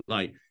party.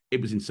 Like,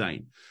 it was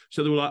insane.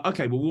 So they were like,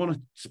 okay, well, we want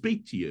to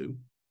speak to you.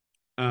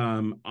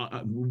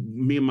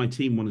 Me and my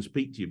team want to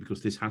speak to you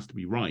because this has to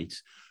be right.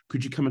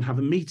 Could you come and have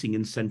a meeting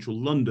in central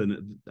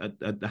London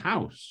at the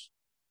house?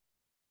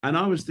 And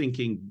I was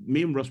thinking,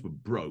 me and Russ were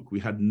broke. We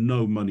had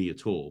no money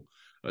at all.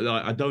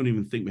 I don't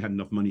even think we had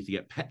enough money to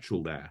get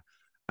petrol there.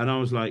 And I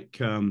was like,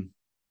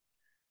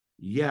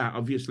 yeah,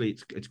 obviously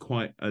it's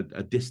quite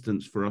a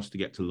distance for us to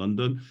get to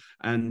London.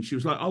 And she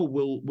was like, oh,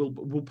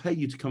 we'll pay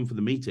you to come for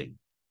the meeting.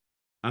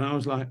 And I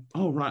was like,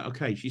 oh, right,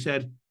 okay. She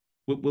said,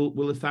 will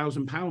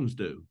 £1,000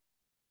 do?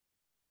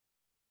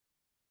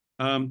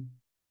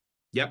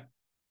 Yep,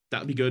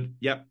 that'll be good.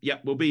 Yep,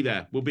 we'll be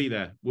there.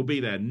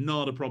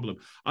 Not a problem.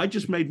 I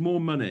just made more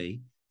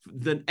money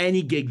than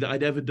any gig that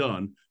I'd ever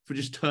done for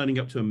just turning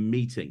up to a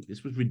meeting.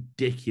 This was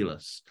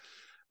ridiculous.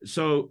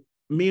 So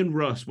me and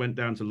Russ went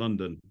down to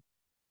London,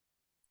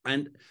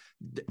 and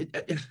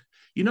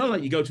you know,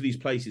 like you go to these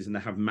places and they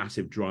have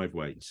massive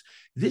driveways.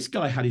 This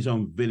guy had his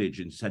own village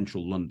in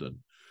central London.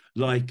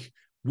 Like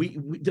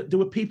there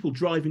were people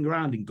driving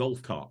around in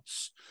golf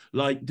carts.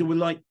 Like there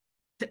were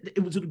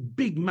it was a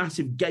big,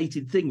 massive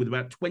gated thing with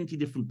about 20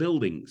 different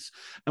buildings.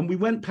 And we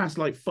went past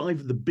like 5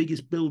 of the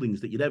biggest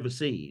buildings that you'd ever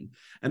seen.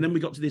 And then we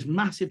got to this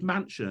massive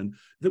mansion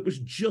that was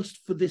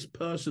just for this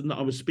person that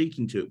I was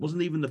speaking to. It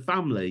wasn't even the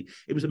family.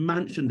 It was a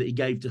mansion that he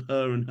gave to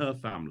her and her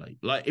family.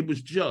 Like, it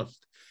was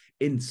just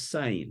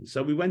insane.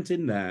 So we went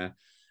in there,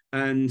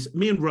 and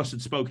me and Russ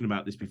had spoken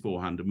about this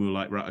beforehand, and we were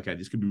like, right, okay,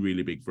 this could be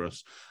really big for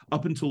us.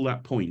 Up until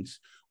that point,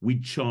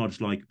 we'd charged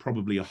like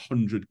probably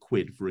 100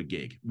 quid for a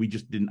gig. We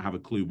just didn't have a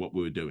clue what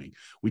we were doing.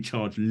 We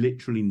charged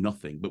literally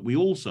nothing, but we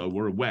also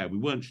were aware, we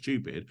weren't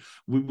stupid.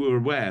 We were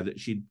aware that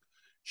she'd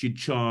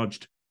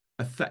charged,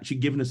 she'd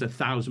given us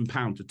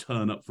 £1,000 to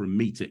turn up for a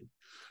meeting.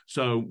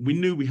 So we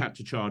knew we had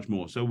to charge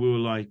more. So we were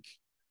like,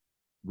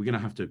 we're going to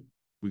have to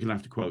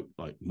quote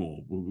like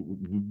more.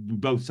 We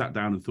both sat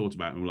down and thought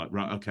about it, and we're like,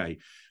 right, okay,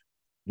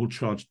 we'll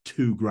charge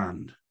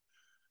 £2,000.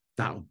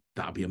 That'll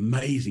be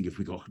amazing if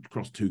we got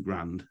across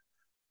 £2,000.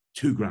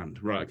 £2,000,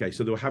 right? Okay,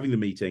 so they were having the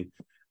meeting,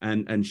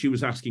 and she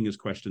was asking us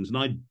questions,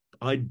 and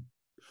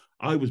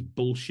I was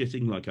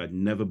bullshitting like I'd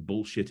never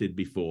bullshitted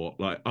before.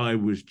 Like, I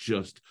was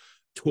just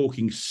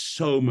talking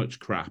so much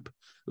crap,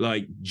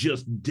 like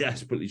just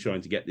desperately trying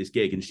to get this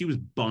gig, and she was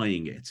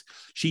buying it.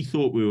 She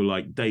thought we were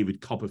like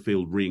David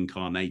Copperfield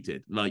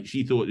reincarnated. Like,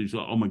 she thought it was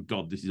like, oh my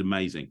God, this is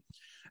amazing.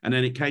 And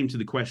then it came to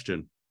the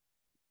question.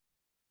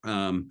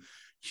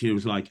 She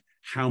was like,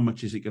 how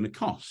much is it going to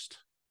cost?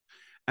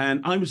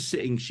 And I was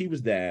sitting, she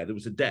was there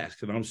was a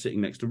desk, and I was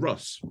sitting next to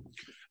Russ.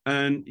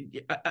 And,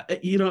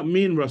 you know,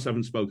 me and Russ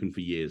haven't spoken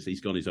for years. He's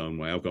gone his own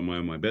way, I've gone my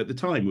own way. But at the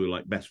time, we were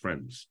like best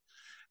friends.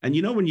 And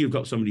you know, when you've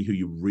got somebody who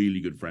you're really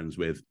good friends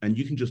with, and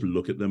you can just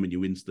look at them and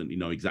you instantly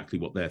know exactly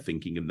what they're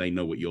thinking, and they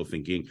know what you're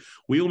thinking.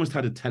 We almost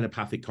had a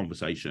telepathic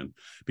conversation,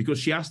 because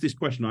she asked this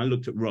question. I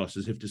looked at Russ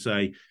as if to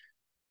say,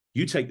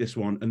 you take this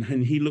one. And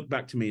then he looked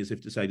back to me as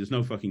if to say, there's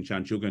no fucking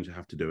chance, you're going to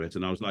have to do it.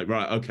 And I was like,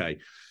 right, okay.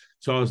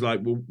 So I was like,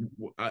 well,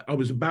 I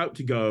was about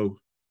to go,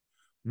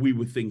 we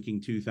were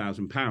thinking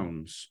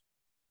 £2,000.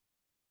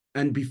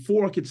 And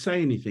before I could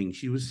say anything,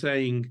 she was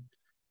saying,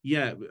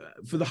 yeah,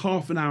 for the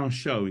half an hour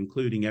show,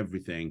 including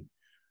everything,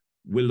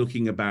 we're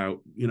looking about,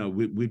 you know,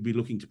 we'd be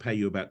looking to pay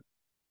you about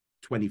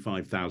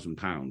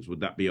 £25,000. Would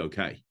that be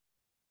okay?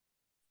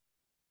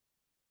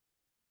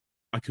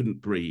 I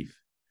couldn't breathe.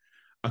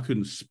 I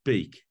couldn't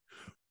speak.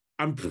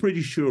 I'm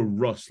pretty sure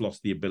Russ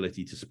lost the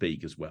ability to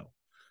speak as well.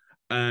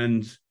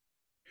 And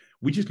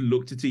we just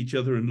looked at each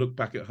other and looked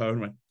back at her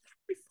and went,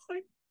 "We're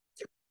fine."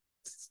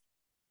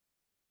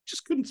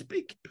 Just couldn't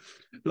speak.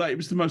 Like, it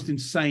was the most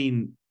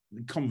insane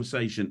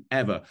conversation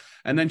ever.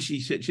 And then she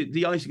said,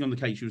 the icing on the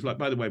cake, she was like,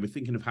 "By the way, we're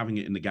thinking of having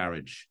it in the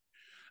garage.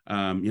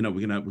 You know,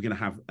 we're gonna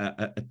have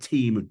a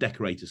team of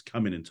decorators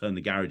come in and turn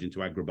the garage into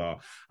Agrabah."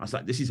 I was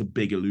like, "This is a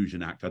big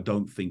illusion act. I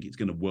don't think it's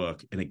gonna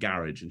work in a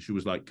garage." And she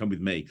was like, "Come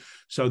with me."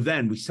 So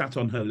then we sat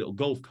on her little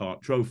golf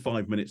cart, drove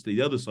 5 minutes to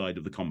the other side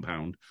of the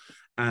compound,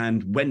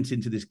 and went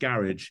into this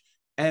garage.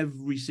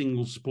 Every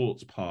single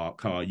sports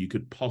car you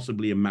could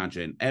possibly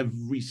imagine,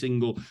 every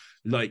single,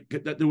 like,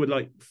 there were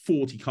like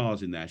 40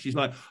 cars in there. She's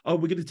like, "Oh,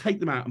 we're going to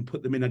take them out and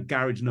put them in a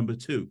garage number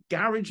 2.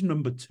 Garage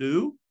number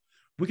 2?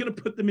 We're going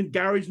to put them in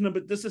garage number...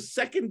 There's a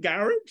second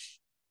garage?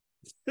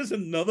 There's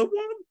another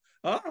one?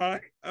 All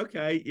right.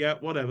 Okay. Yeah,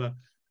 whatever."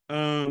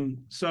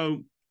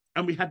 So,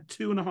 and we had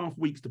 2.5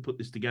 weeks to put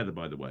this together,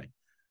 by the way.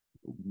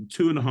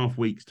 2.5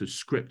 weeks to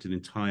script an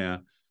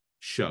entire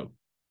show.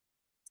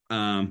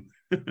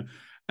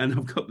 And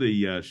I've got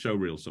the show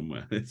reel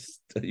somewhere,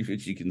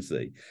 which you can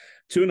see.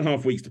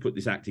 2.5 weeks to put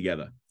this act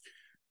together.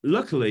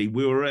 Luckily,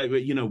 we were,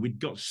 you know, we'd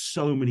got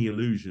so many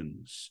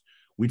illusions.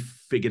 We'd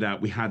figured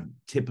out we had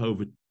tip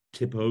over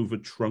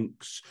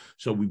trunks.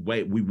 So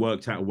we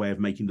worked out a way of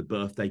making the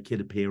birthday kid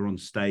appear on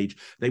stage.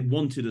 They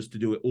wanted us to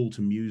do it all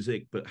to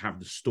music, but have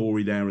the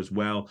story there as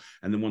well.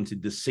 And they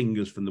wanted the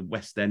singers from the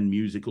West End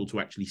musical to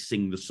actually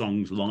sing the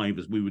songs live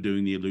as we were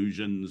doing the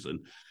illusions.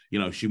 And, you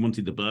know, she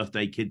wanted the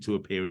birthday kid to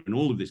appear and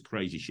all of this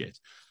crazy shit.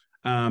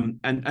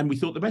 And we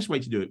thought the best way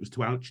to do it was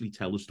to actually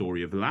tell the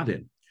story of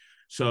Aladdin.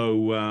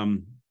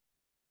 So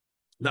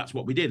that's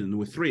what we did. And there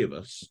were 3 of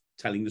us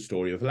telling the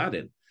story of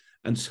Aladdin.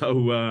 And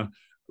so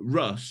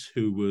Russ,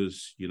 who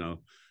was, you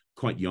know,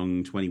 quite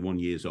young, 21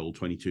 years old,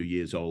 22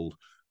 years old,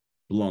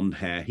 blonde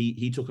hair,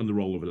 he took on the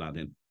role of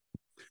Aladdin.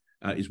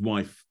 His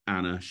wife,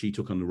 Anna, she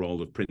took on the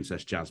role of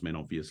Princess Jasmine,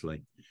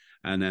 obviously.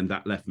 And then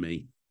that left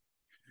me,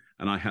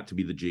 and I had to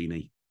be the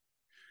genie.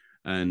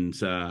 And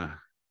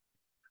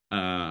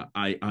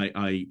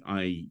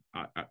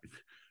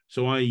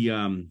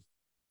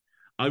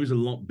I was a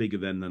lot bigger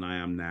then than I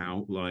am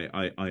now. Like,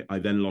 I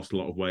then lost a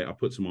lot of weight. I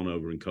put some on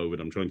over in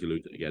COVID. I'm trying to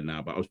lose it again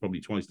now, but I was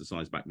probably twice the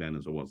size back then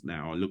as I was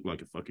now. I look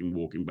like a fucking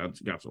walking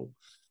bouncy castle.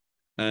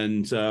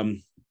 And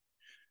the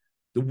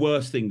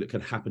worst thing that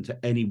could happen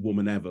to any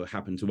woman ever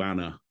happened to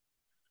Anna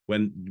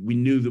when we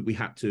knew that we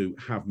had to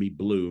have me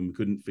bloom,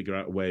 couldn't figure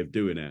out a way of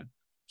doing it.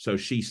 So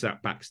she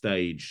sat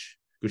backstage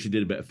because she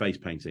did a bit of face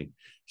painting.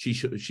 She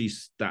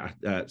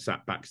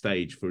sat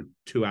backstage for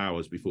 2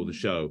 hours before the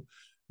show,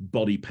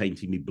 body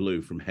painting me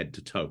blue from head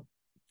to toe.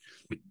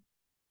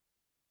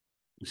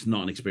 It's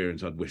not an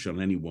experience I'd wish on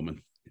any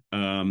woman.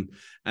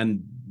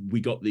 And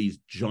we got these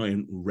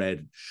giant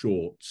red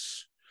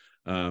shorts.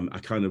 I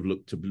kind of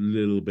looked a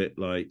little bit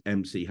like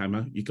MC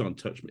Hammer. You can't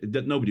touch me.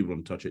 Nobody would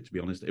want to touch it, to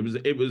be honest.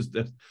 It was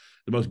the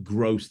most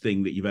gross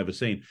thing that you've ever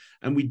seen.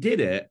 And we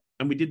did it,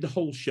 and we did the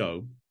whole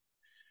show,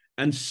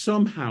 and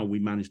somehow we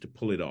managed to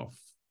pull it off.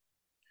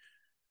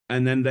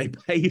 And then they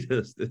paid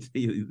us.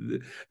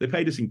 They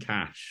paid us in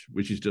cash,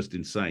 which is just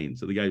insane.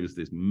 So they gave us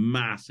this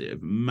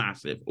massive,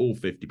 all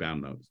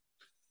 £50 notes.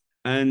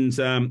 And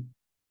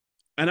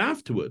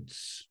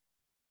afterwards,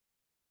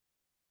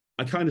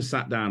 I kind of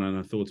sat down and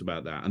I thought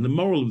about that. And the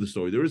moral of the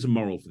story, there is a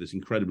moral for this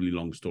incredibly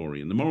long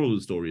story. And the moral of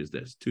the story is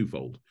this,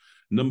 twofold.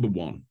 Number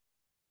one,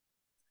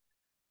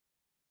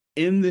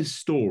 in this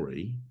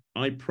story,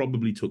 I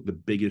probably took the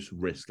biggest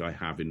risk I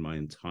have in my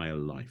entire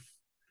life.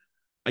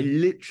 I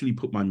literally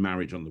put my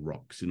marriage on the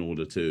rocks in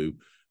order to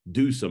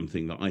do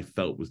something that I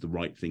felt was the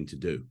right thing to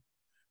do.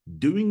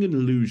 Doing an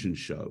illusion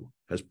show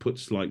has put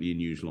Slightly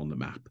Unusual on the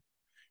map.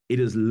 It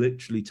has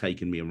literally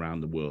taken me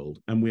around the world,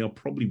 and we are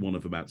probably one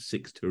of about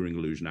 6 touring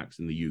illusion acts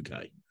in the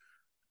UK.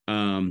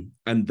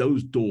 And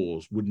those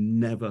doors would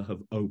never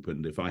have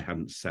opened if I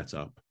hadn't set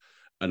up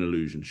an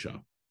illusion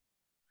show.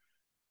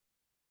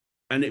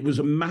 And it was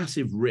a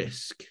massive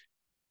risk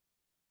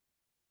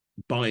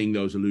buying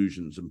those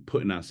illusions and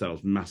putting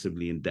ourselves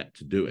massively in debt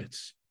to do it,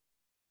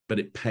 but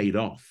it paid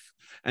off.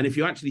 And if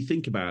you actually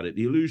think about it,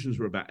 the illusions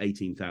were about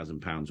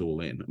 £18,000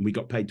 all in, and we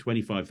got paid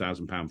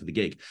 £25,000 for the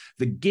gig.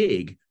 The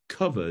gig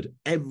covered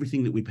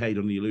everything that we paid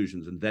on the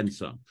illusions and then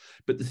some.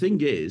 But the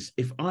thing is,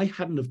 if I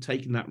hadn't have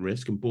taken that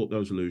risk and bought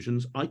those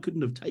illusions, I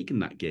couldn't have taken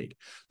that gig.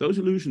 Those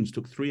illusions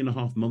took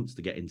 3.5 months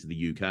to get into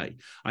the UK.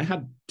 I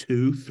had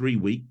 2-3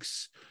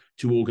 weeks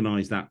to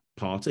organize that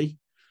party.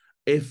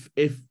 If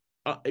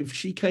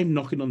she came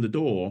knocking on the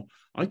door,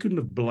 I couldn't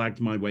have blagged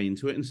my way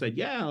into it and said,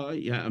 yeah,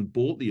 and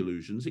bought the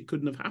illusions. It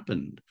couldn't have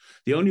happened.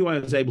 The only way I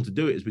was able to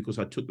do it is because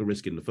I took the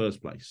risk in the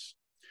first place.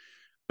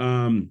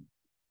 And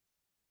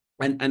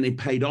it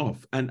paid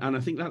off. And I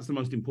think that's the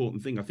most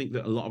important thing. I think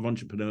that a lot of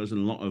entrepreneurs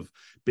and a lot of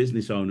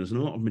business owners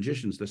and a lot of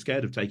magicians, they're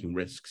scared of taking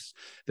risks.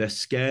 They're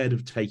scared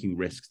of taking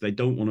risks. They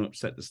don't want to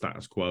upset the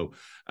status quo.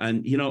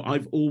 And, you know,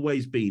 I've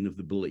always been of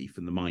the belief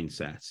and the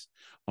mindset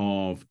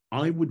of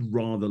I would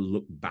rather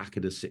look back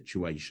at a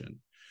situation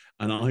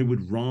And I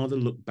would rather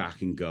look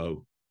back and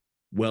go,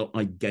 well,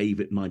 I gave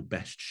it my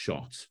best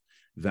shot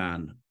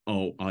than,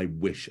 oh, I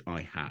wish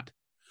I had.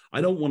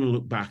 I don't want to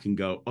look back and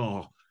go,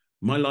 oh,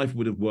 my life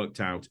would have worked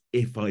out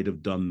if I'd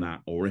have done that,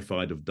 or if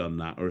I'd have done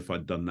that, or if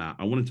I'd done that.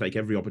 I want to take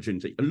every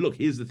opportunity. And look,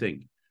 here's the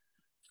thing.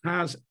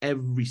 Has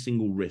every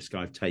single risk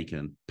I've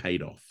taken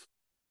paid off?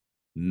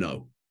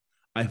 No.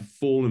 I have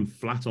fallen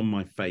flat on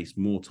my face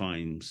more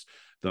times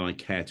than I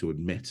care to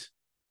admit.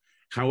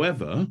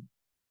 However,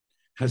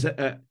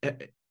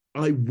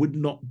 I would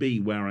not be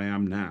where I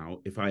am now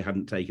if I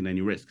hadn't taken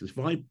any risks. If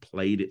I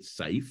played it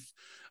safe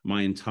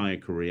my entire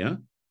career,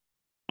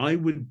 I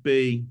would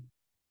be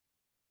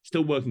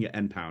still working at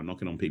Npower,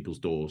 knocking on people's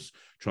doors,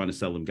 trying to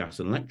sell them gas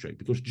and electric,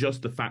 because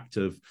just the fact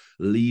of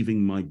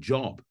leaving my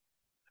job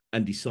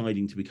and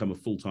deciding to become a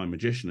full-time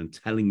magician and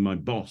telling my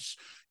boss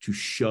to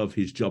shove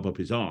his job up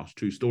his arse.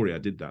 True story. I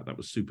did that. That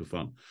was super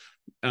fun.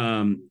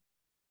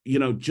 You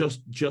know,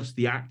 just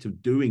the act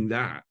of doing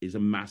that is a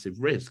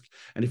massive risk.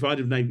 And if I'd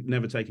have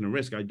never taken a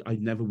risk, I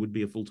never would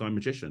be a full-time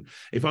magician.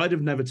 If I'd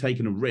have never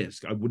taken a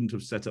risk, I wouldn't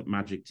have set up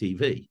Magic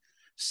TV.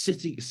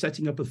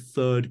 Setting up a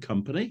third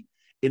company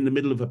in the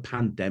middle of a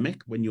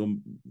pandemic when you're,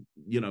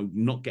 you know,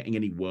 not getting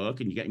any work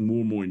and you're getting more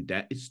and more in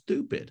debt is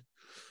stupid.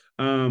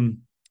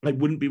 I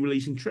wouldn't be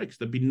releasing tricks.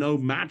 There'd be no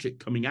magic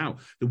coming out.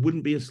 There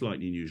wouldn't be a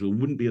Slightly Unusual. There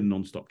wouldn't be a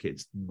Non-Stop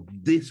Kids.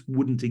 This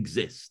wouldn't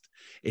exist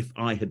if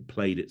I had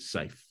played it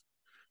safe.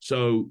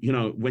 So, you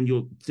know, when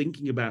you're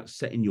thinking about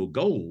setting your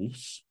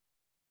goals,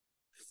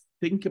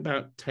 think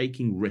about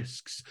taking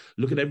risks.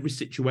 Look at every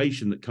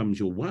situation that comes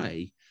your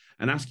way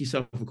and ask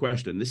yourself a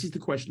question. This is the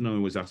question I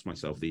always ask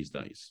myself these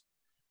days.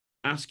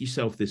 Ask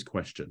yourself this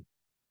question.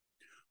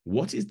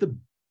 What is the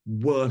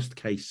worst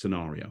case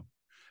scenario?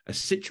 A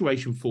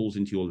situation falls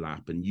into your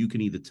lap and you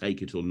can either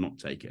take it or not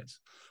take it.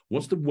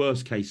 What's the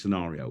worst case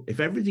scenario? If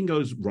everything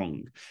goes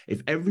wrong,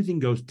 if everything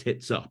goes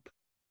tits up,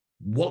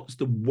 what's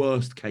the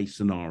worst case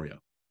scenario?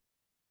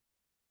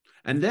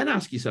 And then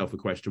ask yourself a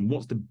question,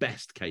 what's the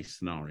best case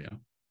scenario?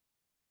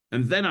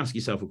 And then ask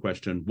yourself a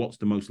question, what's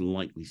the most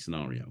likely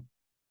scenario?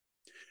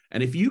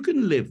 And if you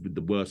can live with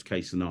the worst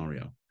case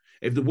scenario,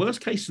 if the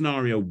worst case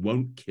scenario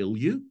won't kill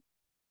you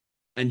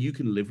and you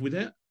can live with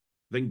it,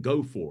 then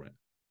go for it.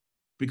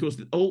 Because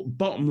the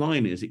bottom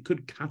line is it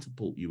could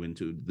catapult you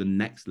into the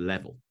next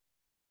level,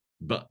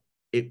 but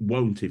it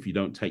won't if you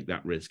don't take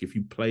that risk. If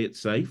you play it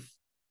safe,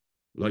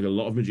 like a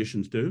lot of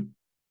magicians do,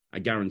 I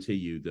guarantee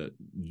you that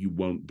you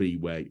won't be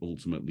where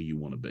ultimately you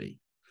want to be.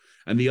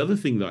 And the other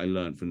thing that I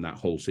learned from that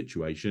whole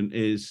situation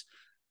is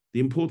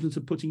the importance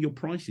of putting your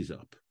prices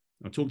up.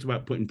 I talked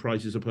about putting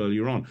prices up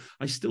earlier on.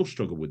 I still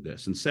struggle with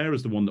this. And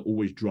Sarah's the one that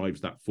always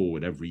drives that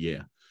forward every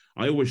year.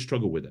 I always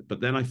struggle with it. But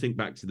then I think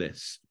back to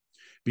this.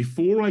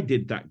 Before I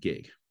did that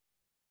gig,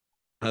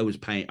 I was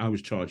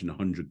charging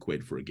 100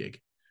 quid for a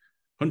gig.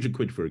 100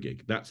 quid for a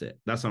gig. That's it.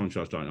 That's how I'm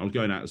charging. I was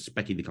going out as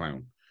Specky the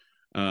Clown.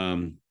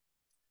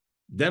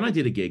 Then I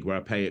did a gig where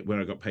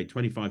I got paid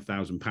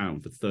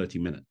 £25,000 for 30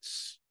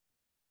 minutes.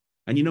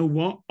 And you know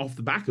what? Off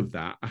the back of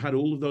that, I had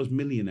all of those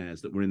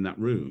millionaires that were in that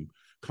room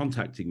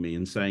contacting me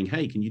and saying,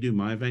 hey, can you do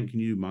my event? Can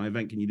you do my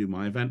event? Can you do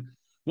my event?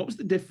 What was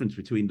the difference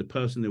between the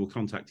person they were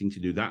contacting to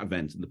do that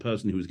event and the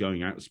person who was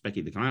going out as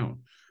Specky the Clown?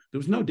 There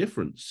was no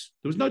difference.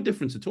 There was no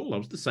difference at all. I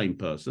was the same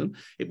person.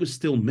 It was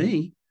still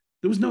me.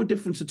 There was no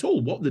difference at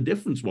all. What the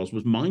difference was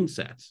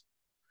mindset.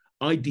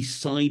 I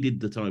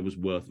decided that I was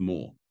worth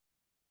more.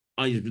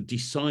 I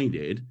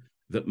decided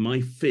that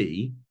my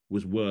fee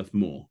was worth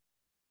more.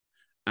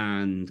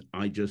 And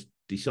I just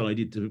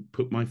decided to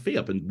put my fee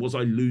up. And was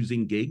I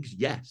losing gigs?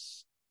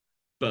 Yes.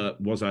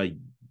 But was I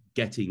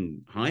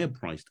getting higher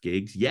priced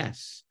gigs?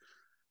 Yes.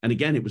 And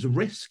again, it was a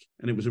risk.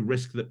 And it was a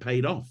risk that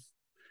paid off.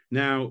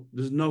 Now,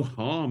 there's no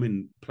harm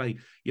in play.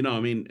 You know, I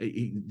mean,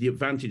 the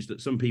advantage that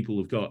some people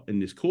have got in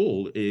this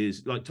call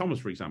is, like Thomas,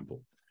 for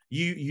example,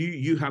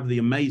 you have the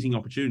amazing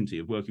opportunity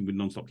of working with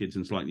Non-Stop Kids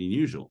and Slightly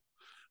Unusual,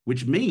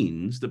 which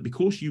means that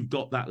because you've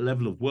got that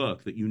level of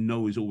work that you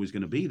know is always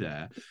going to be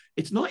there,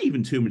 it's not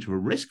even too much of a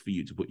risk for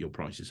you to put your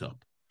prices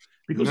up.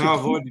 Because no,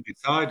 I've already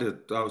decided.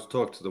 I was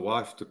talking to the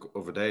wife the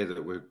other day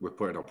that we're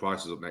putting our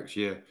prices up next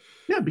year.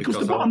 Yeah, because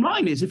the bottom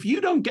line is if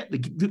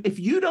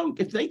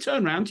if they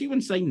turn around to you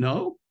and say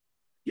no,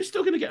 you're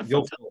still going to get a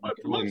fucked up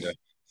from us.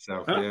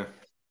 So, yeah.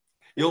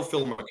 You'll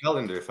fill my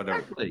calendar if I don't.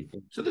 Exactly.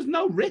 So there's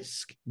no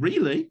risk,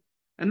 really.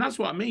 And that's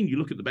what I mean. You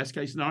look at the best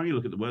case scenario, you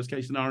look at the worst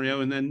case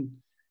scenario, and then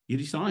you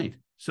decide.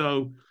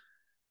 So,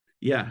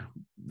 yeah,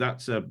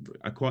 that's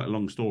quite a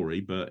long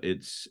story, but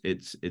it's a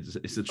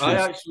truth.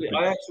 I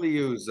actually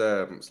use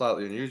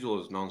Slightly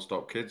Unusual as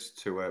Non-Stop Kids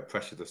to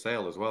pressure the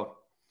sale as well.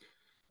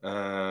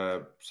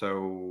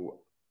 So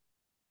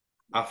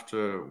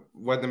after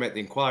when they make the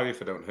inquiry,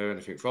 if I don't hear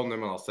anything from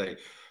them, I'll say,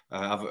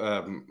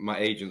 my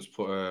agents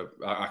put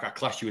I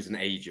class you as an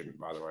agent,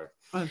 by the way.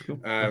 Oh, that's cool.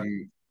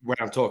 When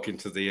I'm talking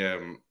to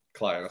the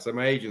client, I said,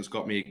 my agent's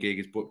got me a gig,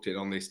 he's booked it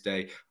on this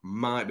day,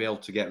 might be able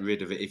to get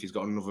rid of it if he's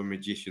got another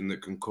magician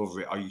that can cover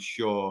it. Are you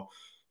sure?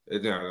 You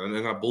know,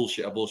 and I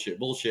bullshit,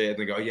 and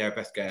they go, yeah,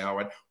 best get out. I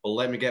went, well,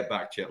 let me get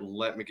back to it.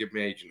 Let me give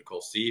my agent a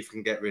call, see if we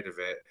can get rid of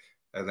it.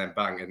 And then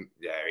bang, and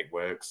yeah, it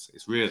works.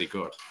 It's really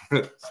good.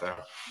 So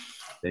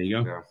there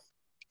you go. Yeah.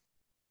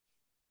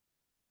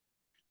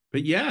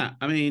 But yeah,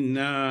 I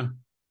mean,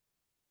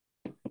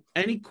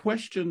 any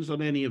questions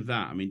on any of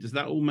that? I mean, does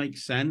that all make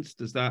sense?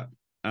 Does that,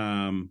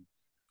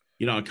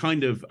 you know, I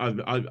kind of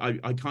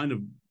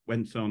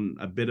went on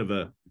a bit of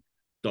a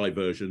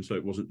diversion, so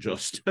it wasn't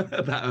just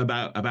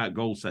about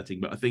goal setting,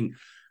 but I think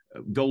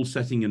goal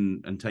setting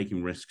and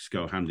taking risks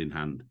go hand in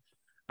hand.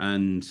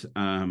 And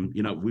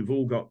you know, we've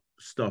all got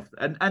stuff,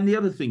 and the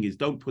other thing is,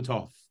 don't put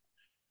off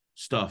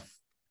stuff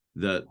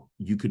that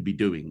you could be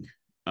doing.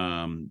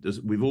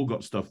 We've all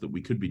got stuff that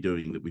we could be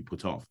doing that we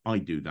put off. I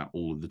do that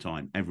all of the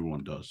time.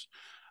 Everyone does.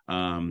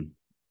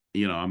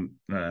 You know,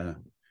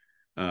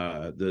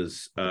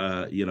 there's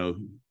you know,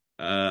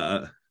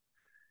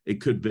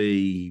 it could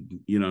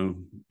be, you know,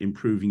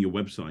 improving your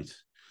website.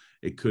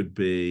 It could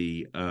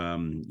be,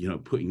 you know,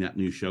 putting that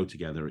new show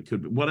together. It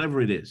could be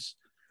whatever it is.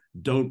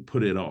 Don't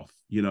put it off.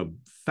 You know,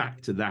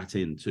 factor that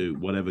into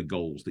whatever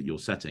goals that you're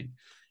setting.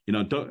 You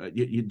know,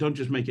 you don't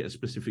just make it a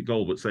specific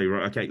goal, but say,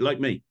 right, okay, like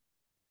me,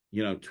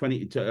 you know,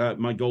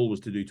 my goal was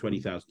to do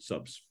 20,000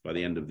 subs by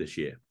the end of this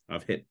year.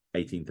 I've hit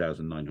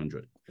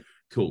 18,900.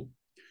 Cool.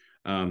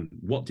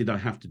 What did I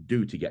have to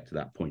do to get to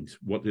that point?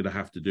 What did I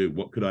have to do?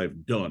 What could I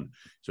have done?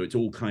 So it's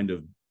all kind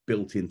of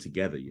built in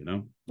together, you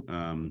know.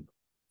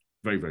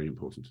 Very, very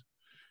important.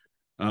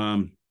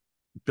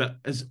 But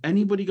has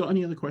anybody got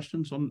any other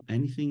questions on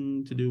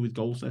anything to do with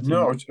goal setting?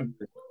 No, I was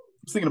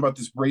thinking about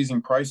this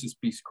raising prices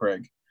piece,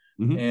 Craig.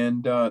 Mm-hmm.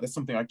 And that's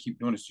something I keep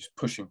doing, is just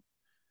pushing.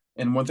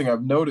 And one thing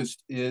I've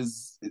noticed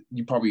is, I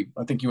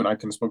think you and I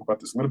kind of spoke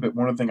about this a little bit.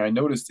 One of the things I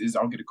noticed is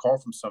I'll get a call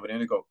from somebody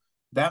and they go,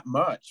 that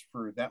much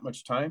for that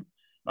much time?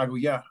 I go,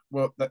 yeah,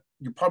 well,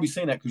 you're probably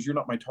saying that because you're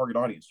not my target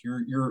audience.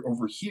 You're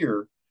over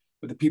here.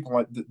 But the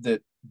people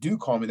that do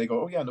call me, they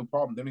go, oh yeah, no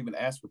problem. They don't even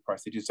ask for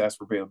price. They just ask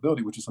for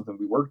availability, which is something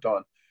we worked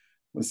on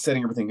with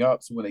setting everything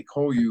up. So when they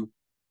call you,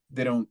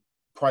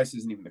 price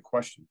isn't even the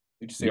question.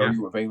 They just say, are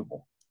you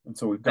available? And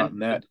so we've gotten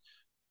that.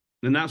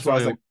 And that's why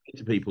I say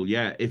to people,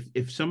 yeah, if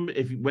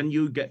when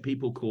you get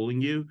people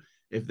calling you,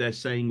 if they're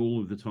saying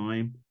all of the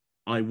time,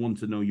 I want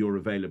to know your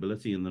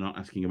availability, and they're not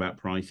asking about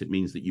price, it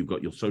means that you've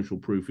got your social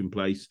proof in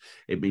place.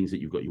 It means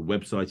that you've got your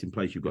website in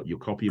place. You've got your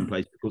copy in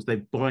place, because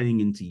they're buying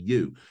into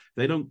you.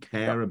 They don't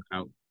care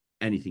about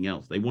anything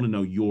else. They want to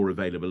know your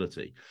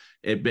availability.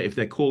 But if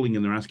they're calling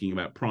and they're asking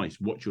about price,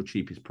 what's your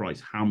cheapest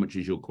price? How much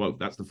is your quote?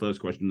 That's the first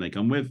question they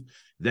come with.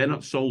 They're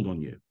not sold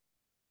on you.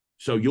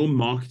 So your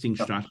marketing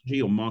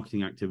strategy or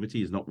marketing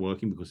activity is not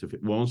working, because if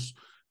it was,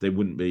 they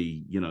wouldn't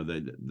be, you know,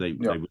 they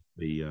would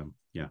be,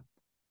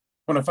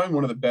 When I find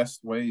one of the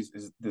best ways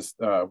is this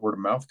word of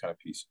mouth kind of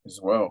piece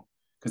as well,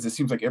 because it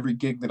seems like every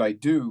gig that I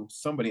do,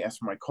 somebody asks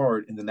for my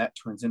card, and then that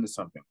turns into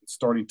something. It's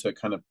starting to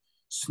kind of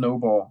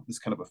snowball this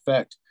kind of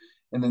effect.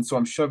 And then so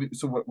I'm shoving.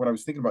 So what I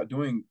was thinking about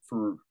doing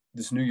for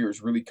this new year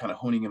is really kind of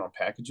honing in on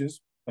packages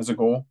as a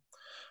goal,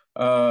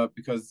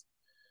 because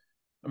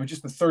I mean,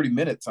 just the 30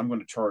 minutes I'm going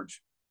to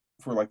charge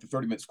for, like the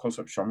 30 minutes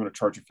close-up show, I'm going to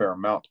charge a fair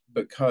amount,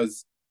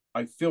 because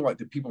I feel like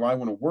the people I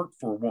want to work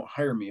for won't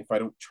hire me if I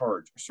don't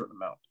charge a certain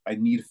amount. I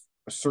need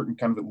a certain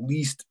kind of at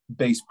least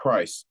base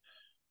price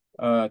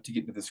to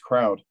get into this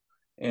crowd.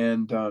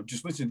 And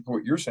just listening to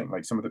what you're saying,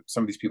 like some of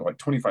these people, like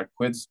 25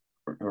 quids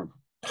or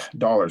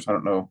dollars, I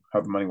don't know how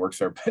the money works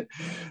there,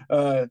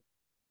 but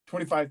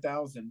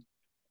 25,000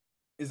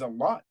 is a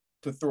lot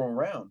to throw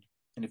around.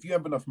 And if you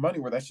have enough money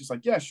where that's just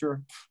like, yeah,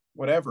 sure,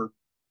 whatever.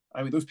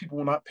 I mean, those people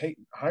will not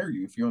hire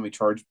you if you only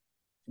charge,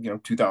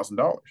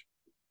 $2,000.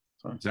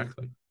 So,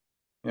 exactly.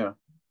 Yeah.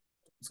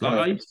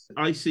 Like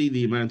I see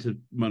the amount of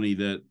money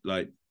that,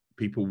 like,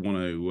 people want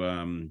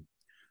to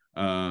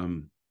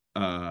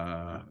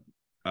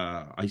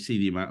I see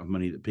the amount of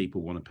money that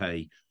people want to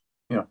pay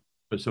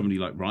for somebody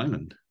like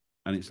Ryland,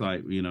 and it's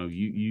like,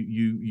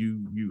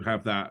 you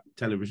have that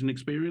television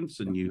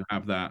experience, and you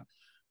have that,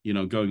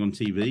 going on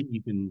TV,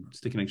 you can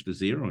stick an extra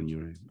zero on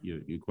your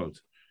quote.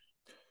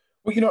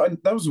 Well, and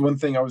that was one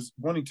thing I was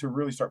wanting to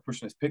really start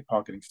pushing, this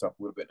pickpocketing stuff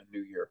a little bit in the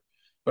new year.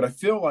 But I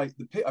feel like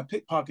a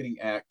pickpocketing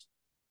act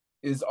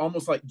is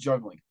almost like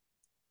juggling.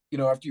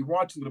 After you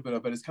watch a little bit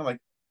of it, it's kind of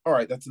like, all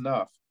right, that's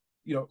enough.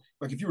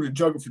 Like if you were to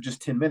juggle for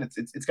just 10 minutes,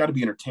 it's got to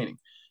be entertaining.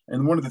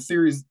 And one of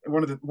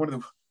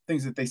the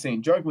things that they say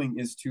in juggling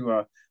is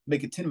to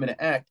make a 10-minute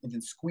act and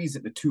then squeeze it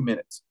into 2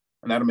 minutes,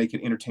 and that'll make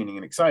it entertaining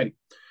and exciting.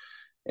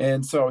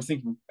 And so I was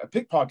thinking a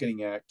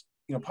pickpocketing act,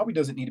 probably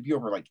doesn't need to be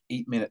over like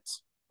 8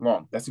 minutes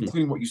long. That's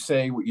including what you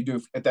say, what you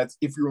do,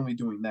 if you're only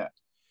doing that.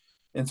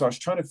 And so I was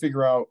trying to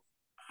figure out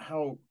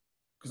how,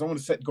 because I want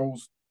to set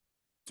goals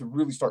to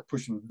really start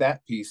pushing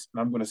that piece. And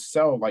I'm going to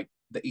sell like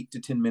the 8 to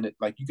 10 minute,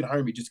 like you can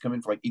hire me just to come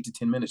in for like 8 to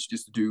 10 minutes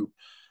just to do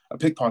a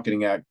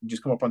pickpocketing act. You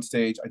just come up on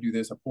stage, I do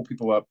this, I pull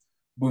people up,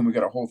 boom, we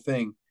got a whole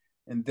thing.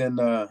 And then,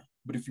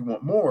 but if you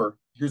want more,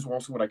 here's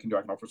also what I can do.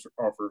 I can offer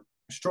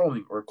a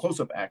strolling or a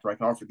close-up act, or I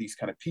can offer these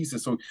kind of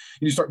pieces. So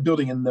you start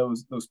building in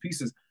those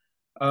pieces.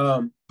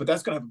 But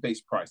that's going to have a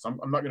base price. I'm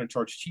not going to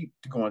charge cheap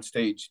to go on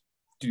stage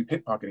to do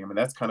pickpocketing. I mean,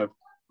 that's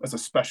a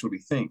specialty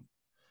thing.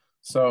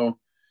 So,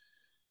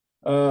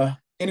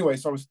 anyway,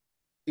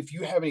 if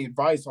you have any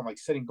advice on like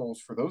setting goals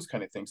for those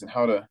kind of things and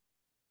how to,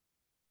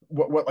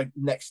 what like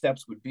next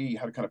steps would be,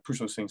 how to kind of push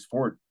those things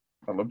forward,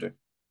 I'd love to.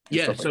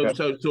 Yeah, so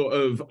sort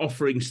of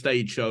offering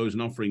stage shows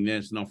and offering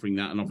this and offering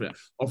that and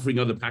offering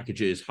other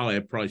packages, higher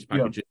price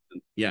packages.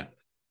 Yeah.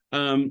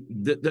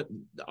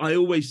 I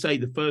always say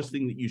the first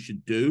thing that you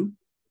should do,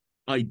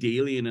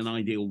 ideally in an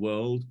ideal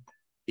world,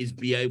 is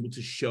be able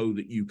to show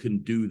that you can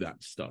do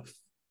that stuff.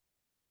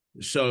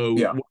 So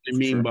what I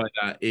mean by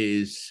that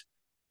is,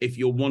 if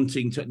you're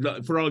wanting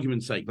to, for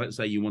argument's sake, let's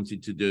say you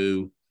wanted to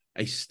do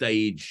a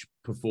stage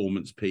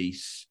performance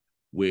piece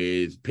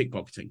with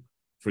pickpocketing,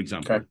 for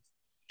example. Okay.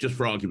 Just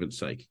for argument's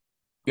sake.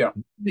 Yeah.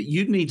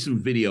 You'd need some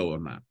video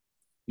on that,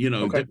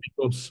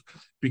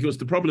 because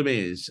the problem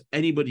is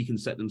anybody can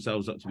set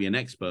themselves up to be an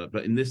expert,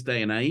 but in this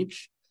day and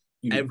age,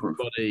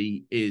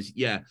 everybody is,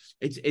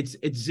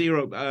 it's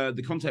zero.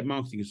 The Content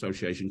Marketing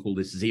Association call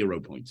this 0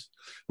 points,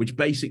 which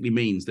basically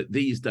means that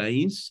these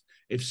days,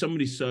 if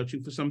somebody's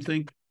searching for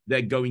something,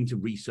 they're going to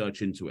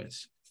research into it.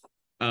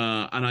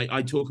 And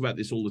I talk about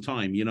this all the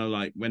time,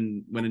 like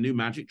when a new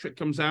magic trick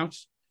comes out,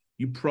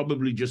 you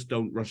probably just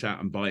don't rush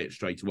out and buy it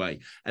straight away.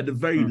 At the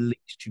very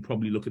least, you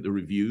probably look at the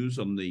reviews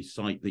on the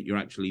site that you're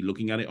actually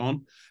looking at it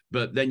on.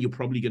 But then you're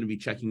probably going to be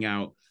checking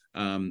out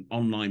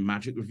online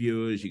magic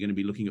reviewers. You're going to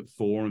be looking at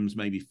forums,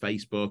 maybe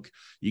Facebook.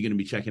 You're going to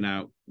be checking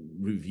out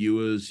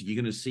reviewers.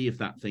 You're going to see if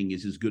that thing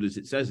is as good as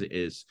it says it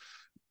is,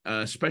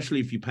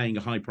 especially if you're paying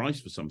a high price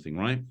for something,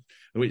 right?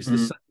 It's the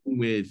same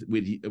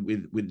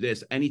with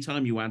this.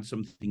 Anytime you add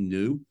something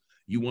new,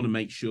 you want to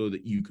make sure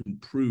that you can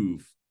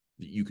prove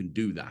that you can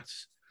do that.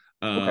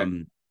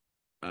 I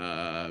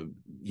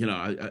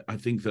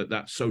think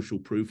that social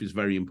proof is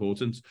very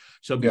important.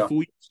 So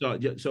before you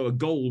start, so a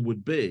goal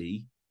would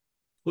be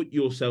put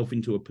yourself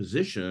into a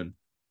position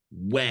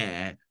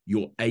where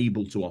you're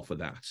able to offer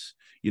that.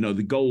 The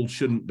goal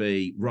shouldn't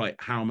be, right,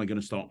 how am I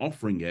going to start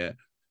offering it?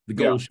 The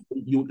goal should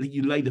be,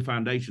 you lay the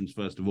foundations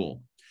first of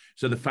all.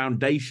 So the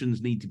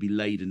foundations need to be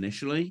laid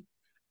initially,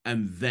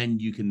 and then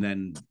you can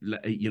then,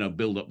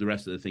 build up the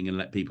rest of the thing and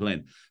let people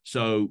in.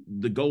 So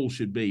the goal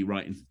should be,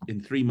 right,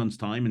 in 3 months'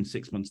 time, in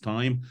 6 months'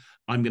 time,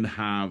 I'm going to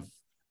have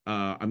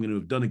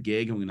done a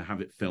gig. I'm going to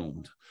have it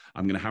filmed.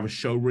 I'm going to have a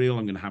show reel.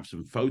 I'm going to have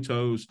some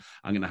photos.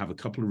 I'm going to have a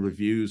couple of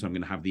reviews. I'm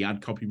going to have the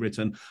ad copy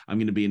written. I'm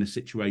going to be in a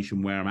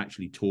situation where I'm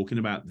actually talking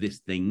about this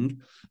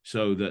thing,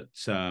 so that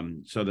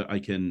I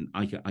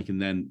can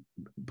then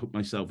put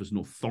myself as an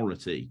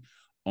authority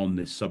on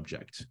this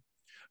subject.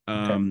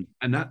 And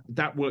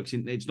that works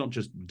it's not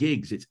just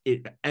gigs, it's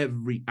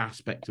every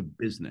aspect of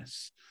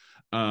business.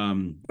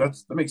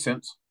 That makes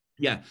sense.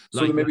 Yeah.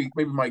 So maybe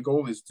my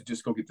goal is to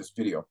just go get this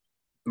video,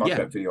 knock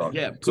that video out.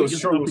 Yeah. So it's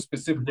show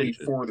specifically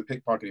for the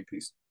pickpocketing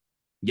piece.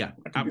 Yeah,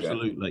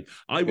 absolutely.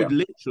 I would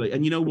literally,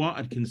 and you know what?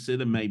 I'd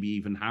consider maybe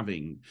even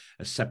having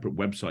a separate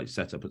website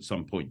set up at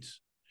some point.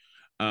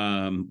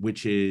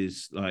 Which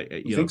is like,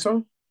 you think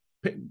so?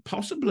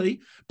 Possibly,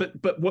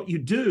 but what you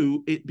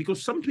do,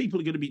 because some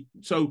people are going to be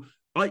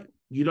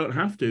you don't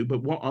have to,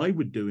 but what I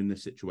would do in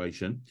this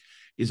situation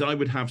is I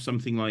would have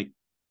something like,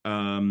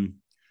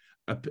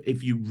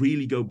 if you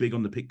really go big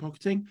on the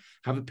pickpocketing,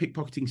 have a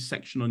pickpocketing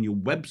section on your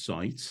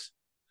website.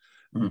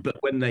 But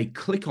when they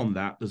click on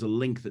that, there's a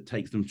link that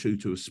takes them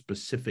to a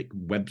specific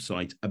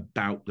website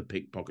about the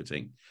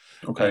pickpocketing.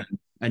 Okay.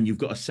 And you've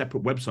got a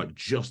separate website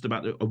just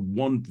about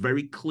one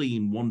very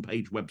clean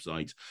one-page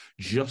website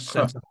just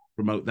set up to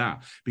promote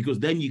that, because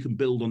then you can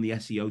build on the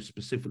SEO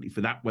specifically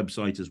for that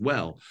website as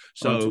well.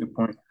 So that's a good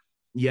point.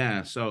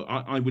 Yeah, so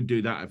I would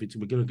do that. If it's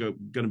going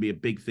to be a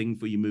big thing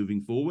for you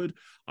moving forward,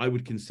 I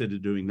would consider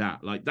doing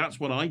that. Like, that's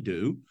what I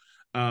do.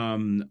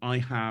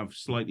 I have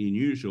slightly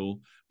unusual,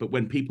 but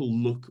when people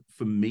look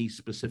for me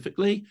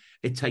specifically,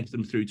 it takes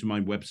them through to my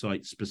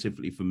website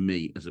specifically for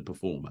me as a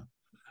performer.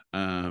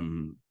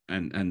 And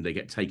they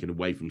get taken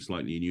away from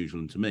slightly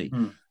unusual and to me.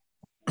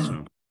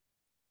 So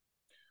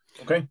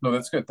okay, no,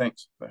 that's good.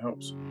 Thanks. That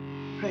helps.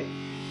 Great.